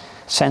less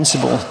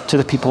sensible to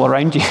the people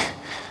around you.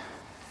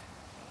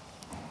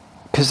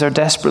 Because they're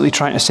desperately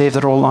trying to save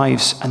their own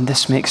lives, and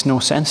this makes no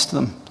sense to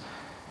them.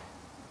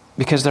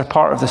 Because they're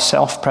part of the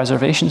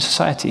self-preservation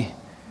society.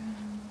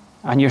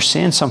 And you're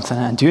saying something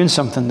and doing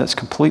something that's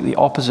completely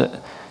opposite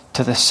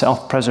to this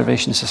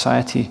self-preservation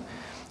society.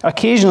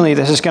 Occasionally,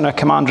 this is going to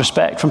command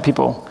respect from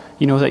people,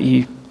 that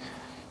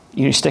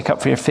you stick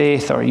up for your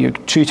faith or you're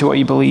true to what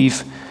you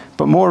believe.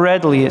 But more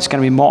readily, it's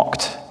going to be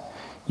mocked.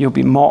 You'll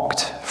be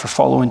mocked for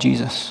following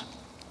Jesus.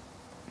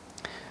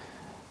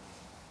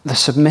 The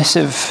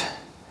submissive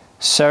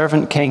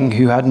servant king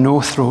who had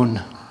no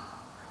throne,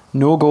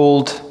 no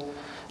gold,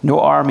 no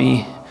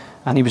army,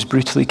 and he was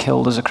brutally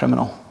killed as a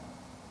criminal.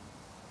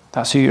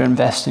 That's who you're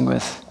investing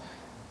with.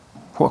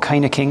 What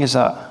kind of king is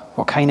that?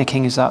 What kind of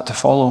king is that to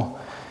follow?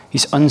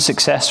 He's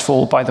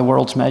unsuccessful by the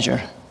world's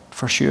measure,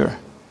 for sure.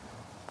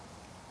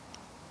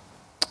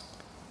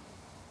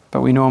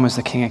 But we know him as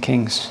the King of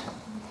Kings.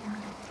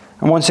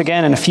 And once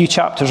again, in a few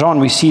chapters on,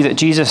 we see that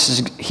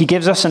he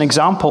gives us an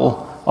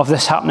example of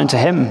this happening to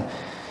him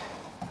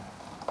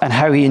and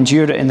how he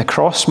endured it in the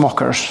cross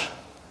mockers,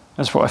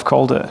 is what I've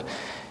called it.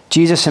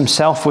 Jesus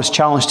himself was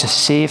challenged to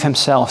save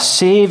himself.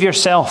 Save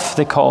yourself,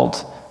 they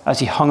called, as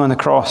he hung on the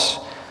cross.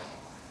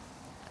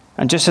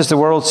 And just as the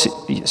world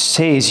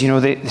says,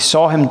 they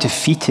saw him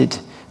defeated,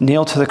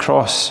 nailed to the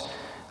cross,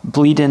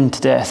 bleeding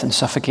to death and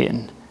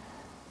suffocating.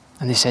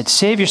 And they said,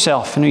 save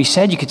yourself. And he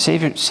said you could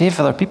save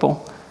other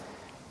people.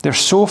 They're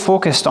so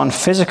focused on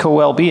physical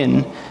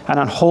well-being and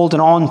on holding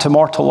on to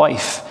mortal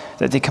life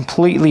that they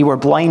completely were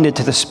blinded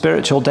to the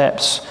spiritual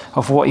depths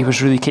of what he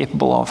was really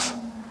capable of.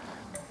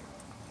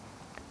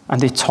 And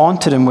they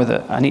taunted him with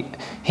it. And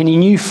he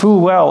knew full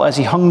well as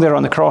he hung there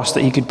on the cross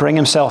that he could bring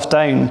himself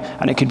down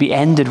and it could be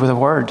ended with a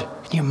word.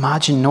 Can you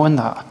imagine knowing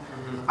that?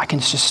 I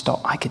could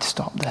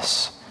stop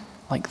this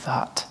like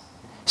that.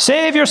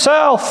 Save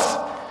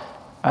yourself!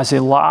 As they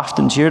laughed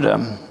and jeered at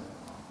him.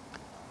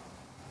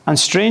 And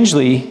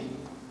strangely,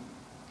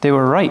 they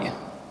were right.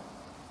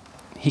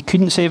 He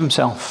couldn't save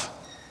himself.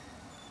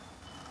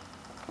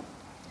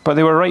 But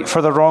they were right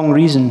for the wrong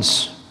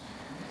reasons.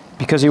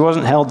 Because he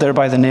wasn't held there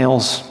by the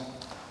nails.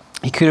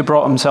 He could have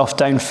brought himself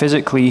down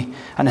physically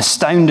and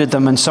astounded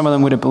them, and some of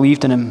them would have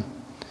believed in him.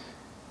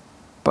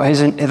 But his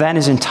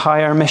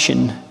entire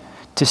mission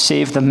to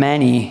save the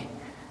many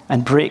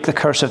and break the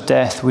curse of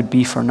death would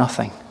be for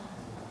nothing.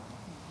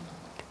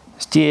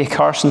 As D.A.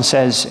 Carson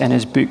says in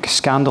his book,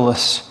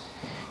 Scandalous,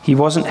 he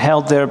wasn't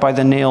held there by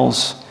the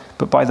nails,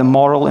 but by the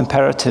moral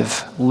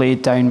imperative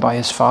laid down by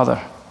his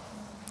Father.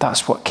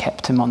 That's what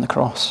kept him on the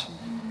cross.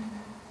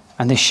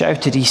 And they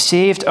shouted, he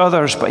saved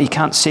others, but he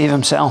can't save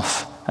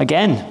himself.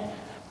 Again,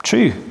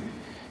 true.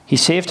 He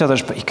saved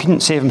others, but he couldn't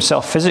save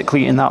himself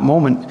physically in that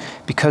moment,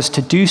 because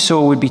to do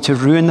so would be to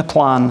ruin the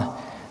plan,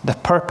 the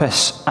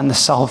purpose, and the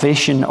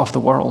salvation of the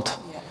world.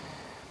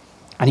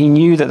 And he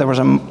knew that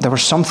there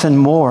was something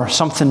more,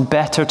 something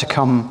better to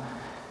come,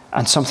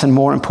 and something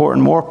more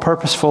important, more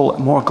purposeful,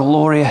 more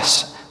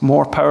glorious,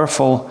 more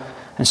powerful.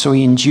 And so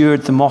he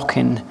endured the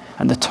mocking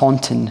and the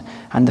taunting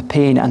and the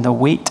pain and the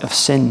weight of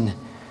sin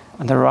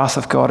and the wrath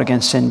of God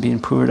against sin being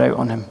poured out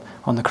on him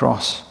on the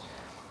cross,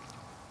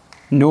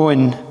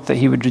 knowing that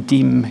he would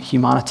redeem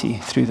humanity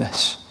through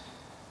this.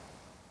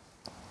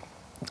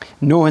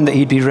 Knowing that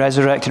he'd be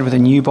resurrected with a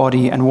new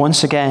body, and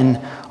once again,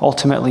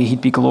 ultimately,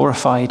 he'd be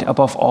glorified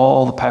above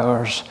all the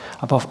powers,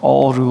 above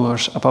all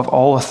rulers, above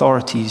all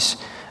authorities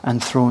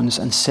and thrones,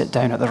 and sit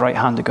down at the right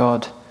hand of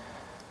God.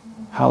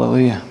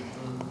 Hallelujah.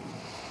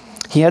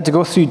 He had to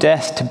go through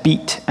death to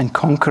beat and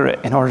conquer it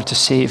in order to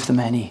save the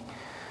many.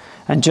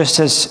 And just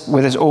as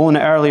with his own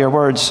earlier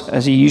words,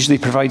 as he usually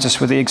provides us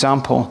with the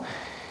example,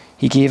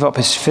 he gave up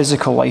his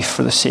physical life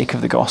for the sake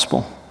of the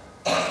gospel.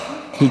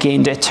 He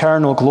gained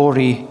eternal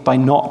glory by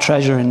not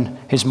treasuring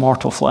his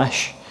mortal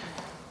flesh.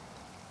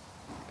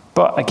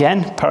 But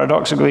again,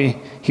 paradoxically,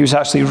 he was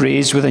actually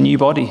raised with a new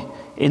body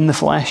in the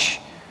flesh.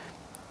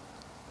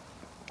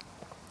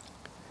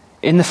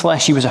 In the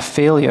flesh, he was a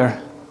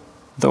failure,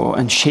 though,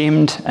 and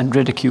shamed and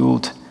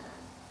ridiculed.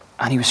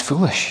 And he was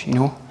foolish, you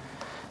know.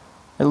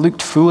 It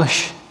looked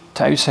foolish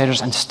to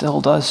outsiders and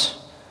still does.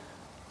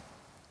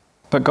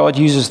 But God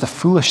uses the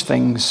foolish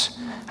things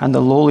and the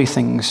lowly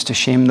things to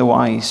shame the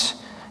wise.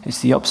 It's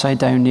the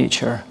upside-down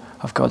nature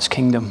of God's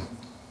kingdom.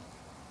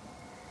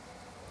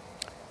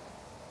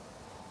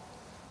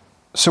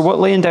 So what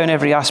laying down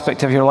every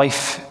aspect of your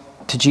life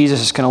to Jesus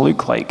is going to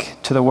look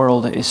like to the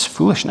world is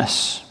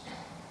foolishness.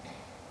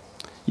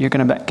 You're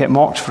going to get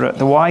mocked for it.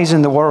 The wise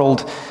in the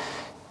world,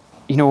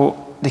 you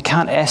know, they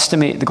can't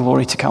estimate the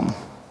glory to come.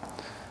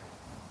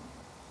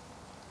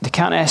 They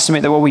can't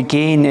estimate that what we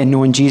gain in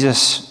knowing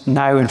Jesus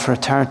now and for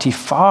eternity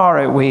far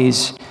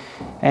outweighs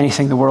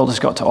anything the world has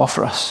got to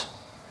offer us.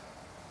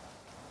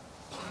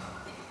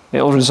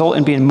 It'll result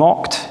in being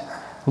mocked,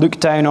 looked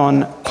down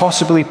on,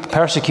 possibly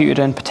persecuted,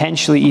 and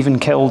potentially even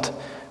killed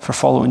for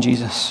following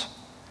Jesus.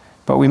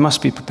 But we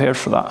must be prepared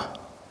for that.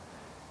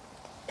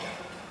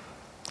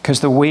 Because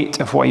the weight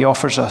of what he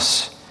offers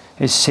us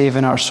is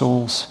saving our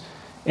souls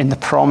in the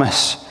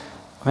promise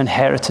of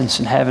inheritance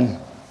in heaven.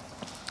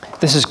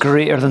 This is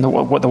greater than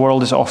what the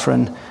world is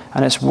offering,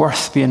 and it's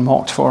worth being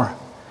mocked for.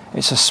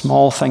 It's a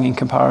small thing in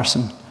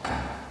comparison.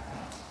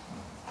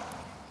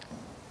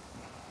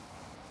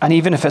 And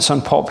even if it's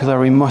unpopular,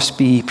 we must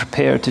be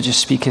prepared to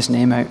just speak his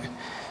name out.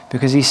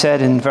 Because he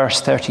said in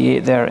verse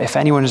 38 there, if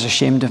anyone is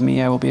ashamed of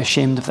me, I will be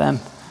ashamed of them.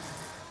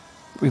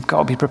 We've got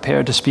to be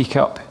prepared to speak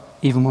up,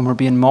 even when we're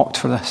being mocked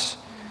for this.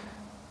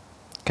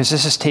 Because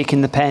this is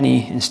taking the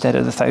penny instead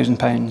of the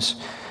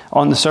 £1,000.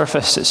 On the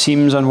surface, it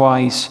seems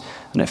unwise,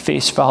 and at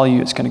face value,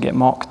 it's going to get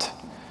mocked.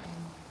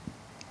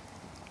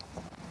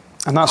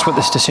 And that's what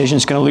this decision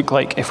is going to look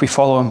like if we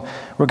follow him.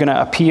 We're going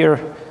to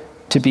appear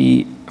to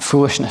be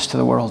foolishness to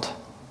the world.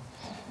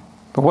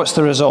 But what's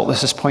the result?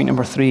 This is point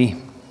number 3.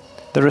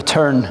 The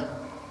return.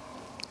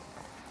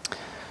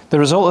 The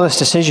result of this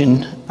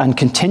decision and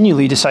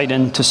continually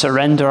deciding to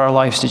surrender our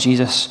lives to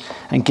Jesus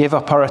and give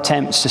up our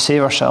attempts to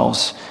save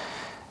ourselves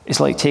is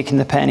like taking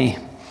the penny.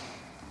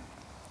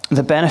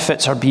 The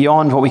benefits are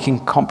beyond what we can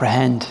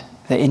comprehend.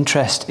 The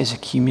interest is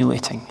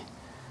accumulating.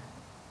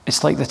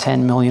 It's like the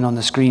 10 million on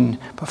the screen,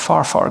 but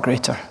far, far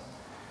greater.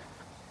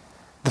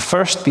 The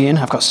first being,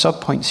 I've got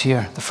subpoints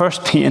here. The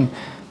first being,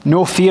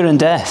 no fear in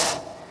death.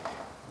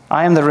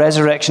 I am the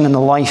resurrection and the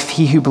life.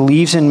 He who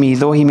believes in me,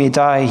 though he may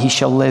die, he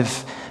shall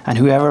live. And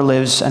whoever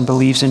lives and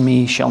believes in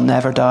me shall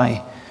never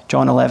die.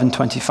 John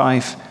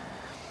 11:25.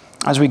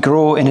 As we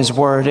grow in his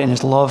word, in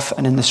his love,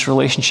 and in this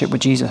relationship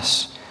with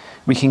Jesus,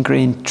 we can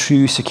gain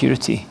true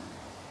security.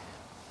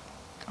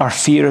 Our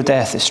fear of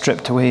death is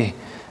stripped away,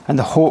 and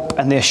the hope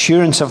and the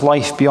assurance of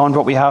life beyond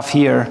what we have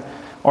here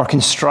or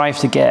can strive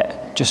to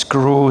get just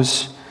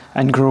grows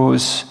and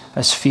grows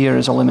as fear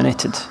is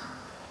eliminated.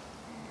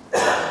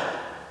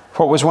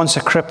 What was once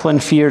a crippling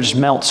fear just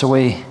melts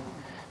away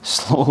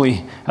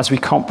slowly as we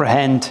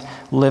comprehend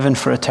living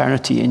for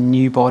eternity in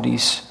new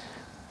bodies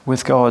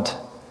with God.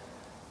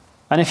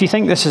 And if you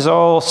think this is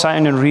all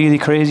sounding really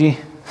crazy,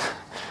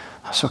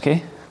 that's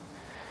okay.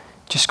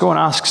 Just go and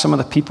ask some of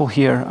the people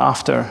here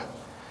after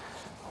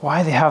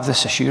why they have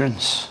this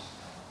assurance,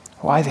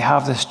 why they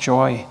have this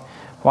joy,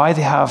 why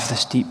they have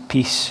this deep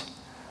peace.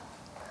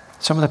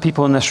 Some of the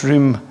people in this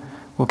room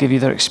will give you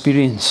their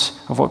experience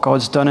of what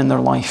God's done in their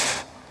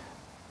life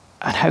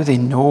and how they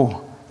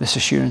know this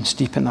assurance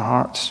deep in their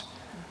hearts.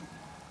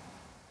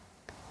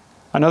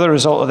 Another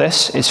result of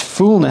this is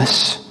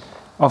fullness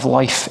of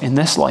life in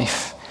this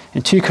life,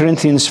 In 2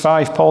 Corinthians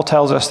 5, Paul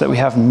tells us that we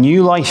have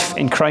new life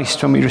in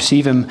Christ when we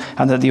receive him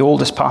and that the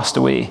old has passed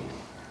away.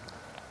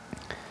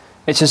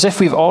 It's as if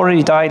we've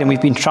already died and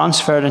we've been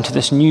transferred into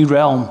this new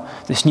realm,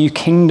 this new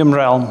kingdom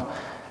realm,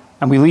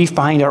 and we leave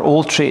behind our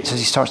old traits as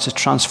he starts to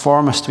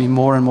transform us to be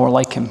more and more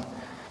like him,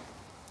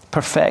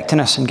 perfecting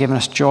us and giving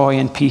us joy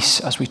and peace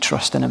as we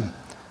trust in him.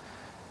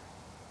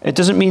 It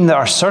doesn't mean that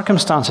our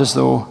circumstances,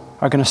 though,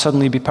 are going to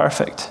suddenly be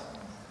perfect.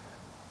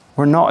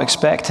 We're not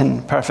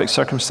expecting perfect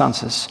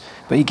circumstances,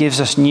 but he gives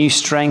us new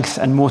strength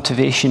and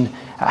motivation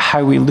at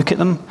how we look at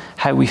them,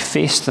 how we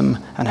face them,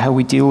 and how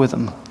we deal with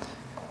them.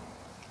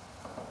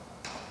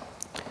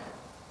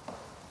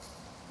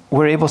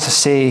 We're able to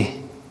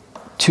say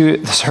to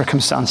the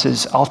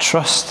circumstances, I'll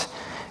trust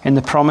in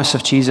the promise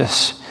of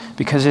Jesus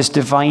because his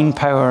divine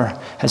power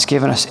has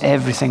given us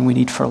everything we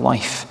need for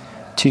life.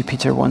 2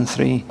 Peter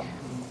 1:3.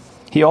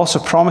 He also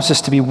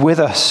promises to be with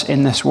us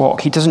in this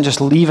walk. He doesn't just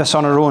leave us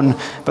on our own,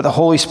 but the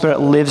Holy Spirit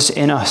lives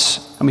in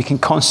us and we can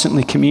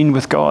constantly commune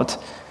with God.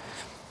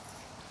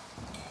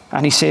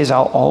 And he says,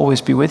 I'll always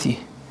be with you.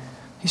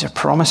 These are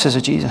promises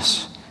of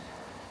Jesus.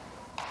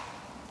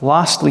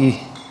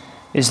 Lastly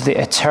is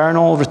the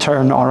eternal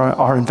return or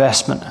our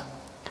investment.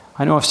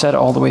 I know I've said it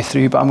all the way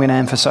through, but I'm going to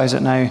emphasize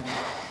it now.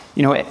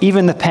 You know,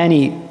 even the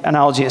penny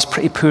analogy is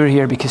pretty poor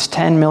here because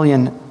 10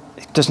 million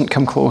doesn't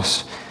come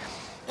close.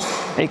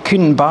 It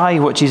couldn't buy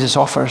what Jesus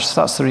offers.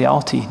 That's the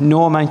reality.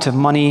 No amount of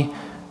money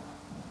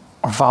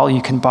or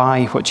value can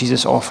buy what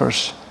Jesus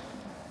offers.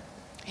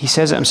 He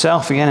says it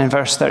himself again in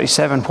verse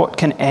 37, what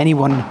can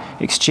anyone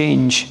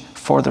exchange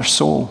for their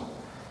soul?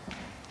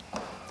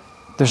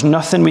 There's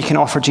nothing we can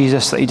offer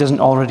Jesus that he doesn't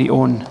already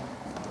own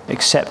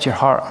except your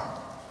heart.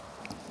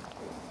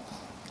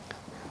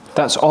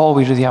 That's all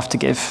we really have to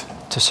give,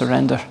 to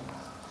surrender.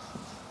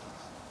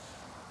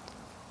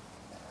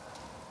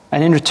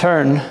 And in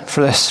return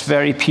for this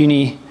very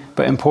puny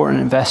but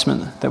important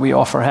investment that we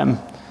offer him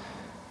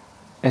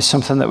is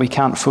something that we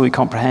can't fully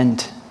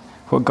comprehend,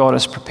 what God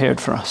has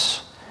prepared for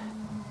us.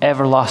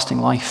 Everlasting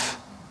life.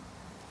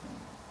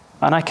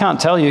 And I can't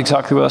tell you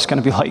exactly what that's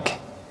going to be like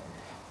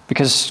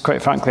because,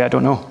 quite frankly, I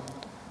don't know.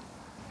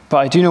 But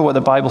I do know what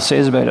the Bible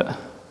says about it.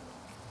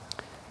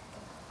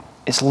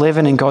 It's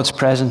living in God's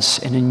presence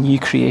in a new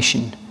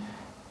creation,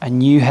 a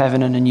new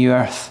heaven and a new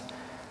earth,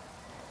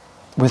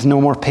 with no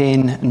more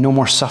pain, no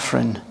more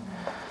suffering.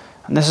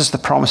 And this is the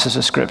promises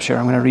of Scripture.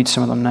 I'm going to read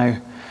some of them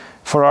now.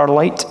 For our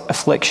light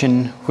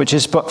affliction, which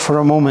is but for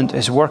a moment,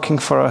 is working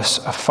for us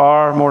a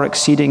far more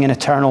exceeding and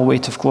eternal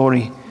weight of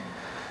glory,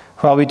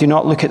 while we do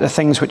not look at the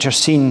things which are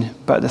seen,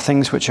 but at the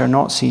things which are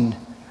not seen.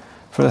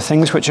 For the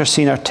things which are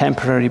seen are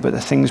temporary, but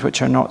the things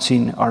which are not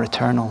seen are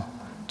eternal.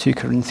 2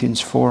 Corinthians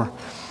 4.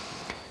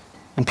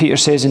 And Peter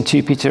says in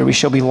 2 Peter, we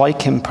shall be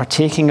like him,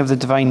 partaking of the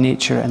divine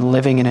nature and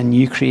living in a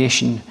new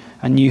creation,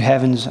 a new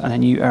heavens and a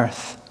new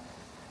earth.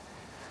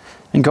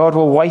 And God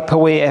will wipe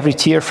away every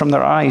tear from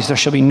their eyes. There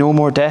shall be no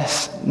more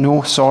death,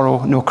 no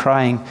sorrow, no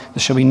crying. There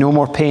shall be no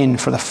more pain,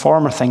 for the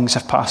former things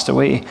have passed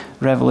away.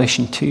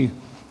 Revelation 2.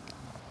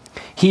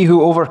 He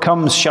who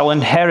overcomes shall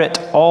inherit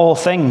all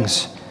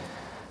things,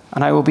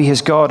 and I will be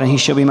his God, and he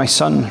shall be my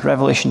son.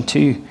 Revelation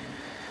 2.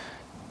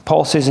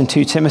 Paul says in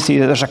 2 Timothy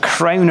that there's a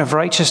crown of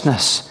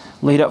righteousness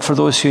laid up for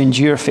those who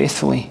endure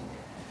faithfully.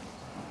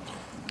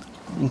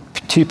 In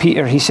 2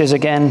 Peter, he says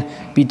again,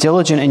 be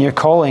diligent in your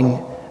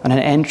calling, and an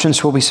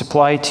entrance will be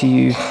supplied to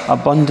you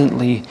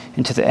abundantly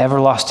into the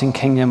everlasting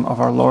kingdom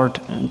of our Lord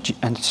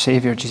and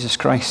Savior, Jesus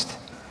Christ.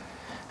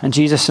 And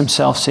Jesus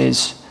himself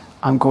says,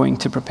 I'm going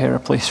to prepare a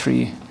place for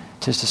you,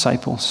 to his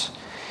disciples.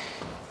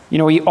 You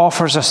know, he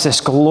offers us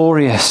this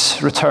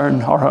glorious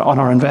return on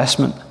our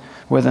investment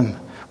with him,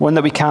 one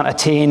that we can't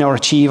attain or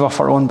achieve off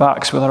our own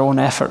backs with our own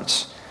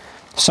efforts,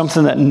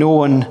 something that no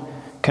one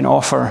can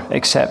offer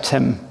except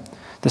him.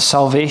 The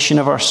salvation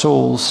of our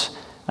souls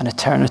and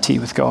eternity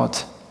with God.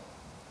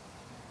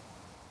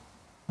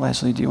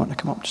 Leslie, do you want to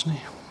come up just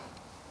now?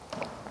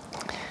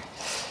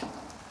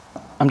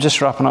 I'm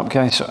just wrapping up,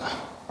 guys.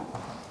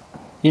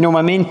 You know,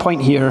 my main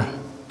point here,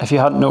 if you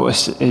hadn't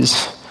noticed,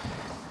 is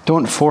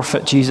don't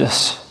forfeit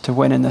Jesus to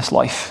win in this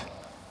life.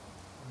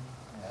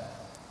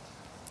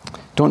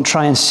 Don't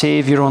try and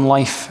save your own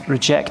life,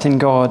 rejecting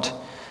God,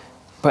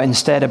 but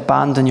instead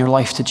abandon your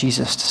life to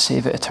Jesus to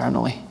save it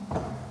eternally.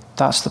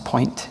 That's the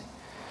point.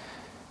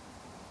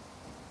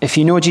 If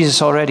you know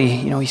Jesus already,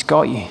 you know he's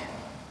got you.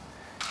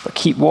 But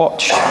keep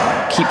watch,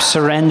 keep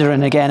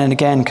surrendering again and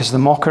again, because the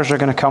mockers are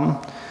going to come,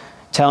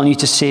 telling you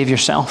to save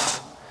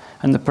yourself.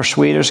 And the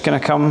persuader's going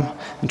to come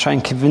and try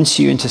and convince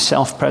you into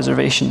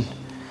self-preservation.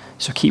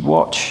 So keep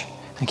watch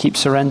and keep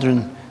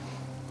surrendering.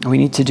 And we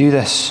need to do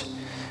this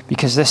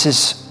because this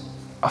is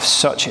of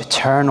such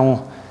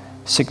eternal,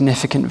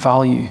 significant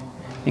value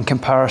in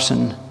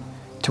comparison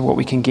to what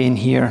we can gain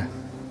here.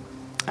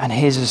 And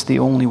his is the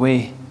only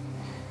way.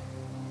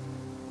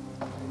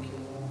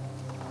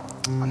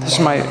 And this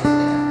is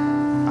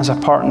as a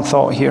parting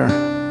thought here.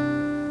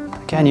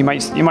 Again, you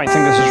might think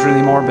this is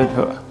really morbid,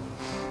 but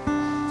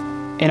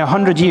in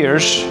 100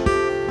 years,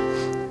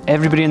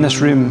 everybody in this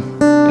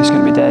room is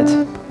going to be dead.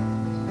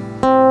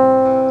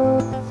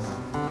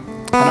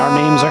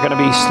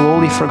 be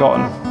slowly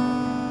forgotten.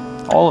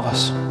 All of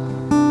us.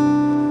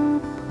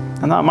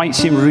 And that might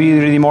seem really,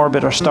 really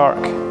morbid or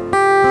stark.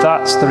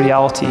 That's the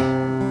reality.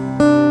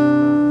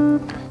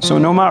 So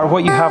no matter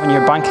what you have in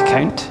your bank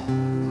account,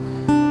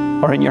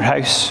 or in your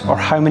house, or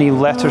how many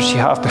letters you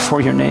have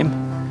before your name,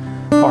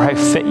 or how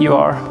fit you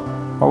are,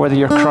 or whether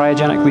you're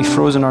cryogenically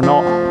frozen or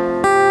not,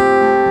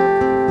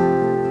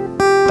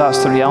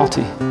 that's the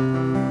reality.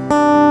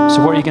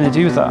 So what are you going to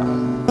do with that?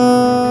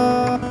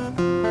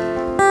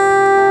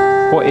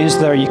 What is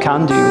there you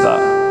can do with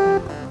that?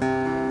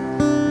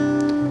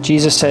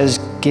 Jesus says,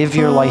 give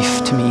your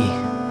life to me.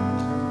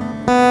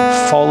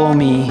 Follow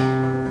me.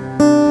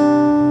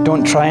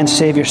 Don't try and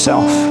save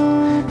yourself.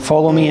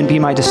 Follow me and be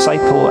my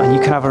disciple, and you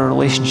can have a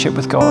relationship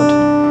with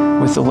God,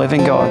 with the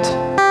living God,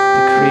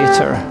 the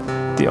Creator,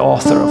 the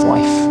author of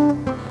life.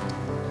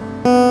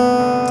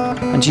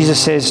 And Jesus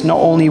says, not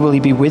only will he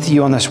be with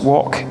you on this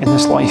walk in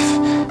this life,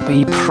 but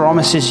he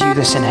promises you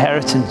this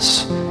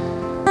inheritance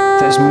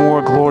that is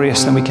more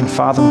glorious than we can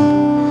fathom.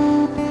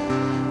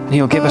 And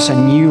he'll give us a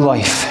new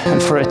life,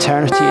 and for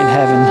eternity in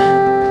heaven,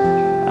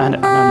 and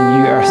on a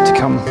new earth to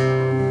come.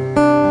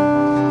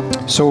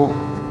 So,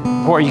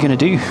 what are you going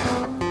to do?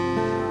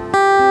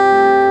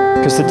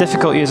 Because the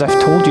difficulty is I've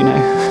told you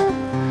now.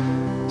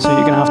 So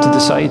you're going to have to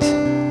decide.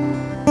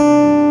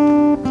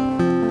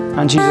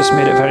 And Jesus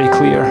made it very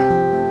clear.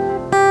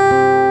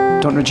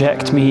 Don't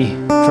reject me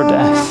for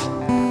death.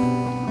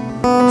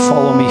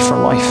 Follow me for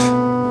life.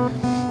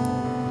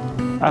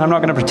 And I'm not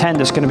going to pretend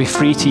it's going to be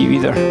free to you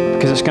either,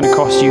 because it's going to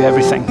cost you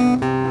everything.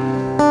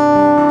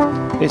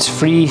 It's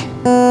free,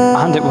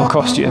 and it will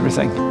cost you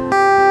everything.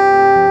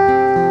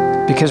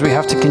 Because we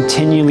have to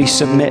continually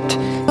submit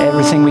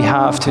everything we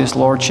have to his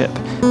lordship.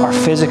 Our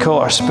physical,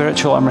 our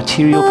spiritual, our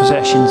material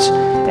possessions,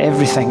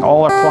 everything,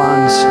 all our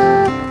plans.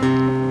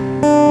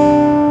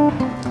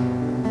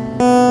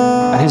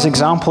 And his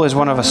example is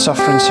one of a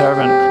suffering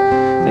servant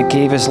that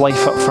gave his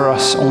life up for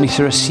us, only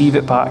to receive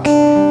it back,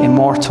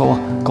 immortal,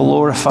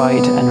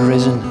 glorified, and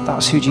risen.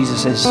 That's who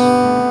Jesus is.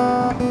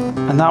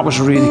 And that was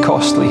really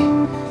costly.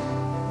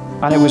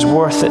 And it was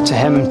worth it to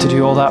him to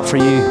do all that for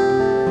you.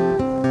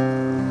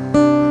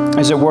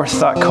 Is it worth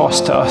that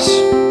cost to us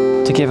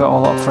to give it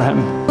all up for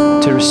him,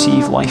 to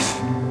receive life?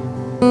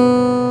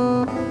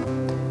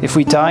 If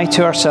we die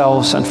to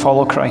ourselves and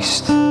follow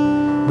Christ,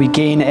 we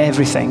gain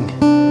everything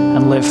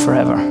and live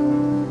forever.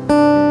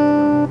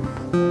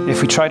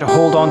 If we try to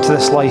hold on to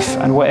this life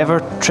and whatever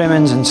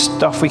trimmings and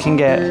stuff we can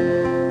get,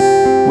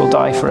 we'll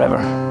die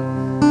forever.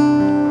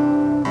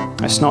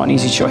 It's not an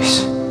easy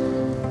choice,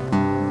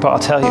 but I'll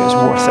tell you, it's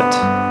worth it.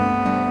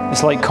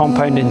 It's like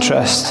compound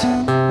interest.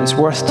 It's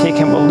worth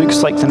taking what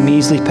looks like the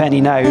measly penny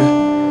now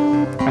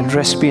and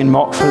risk being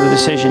mocked for the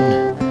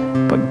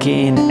decision, but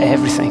gain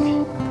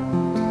everything.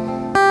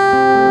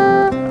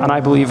 And I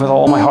believe with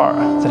all my heart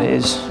that it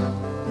is.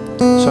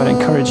 So I'd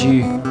encourage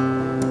you,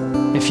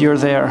 if you're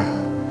there,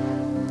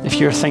 if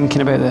you're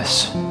thinking about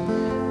this,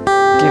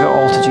 give it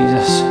all to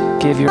Jesus.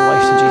 Give your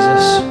life to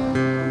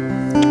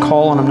Jesus.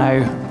 Call on him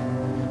now.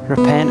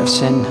 Repent of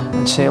sin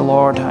and say,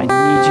 Lord, I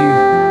need you.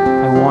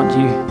 I want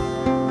you.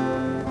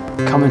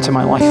 Come into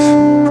my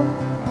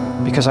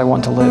life because I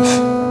want to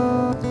live.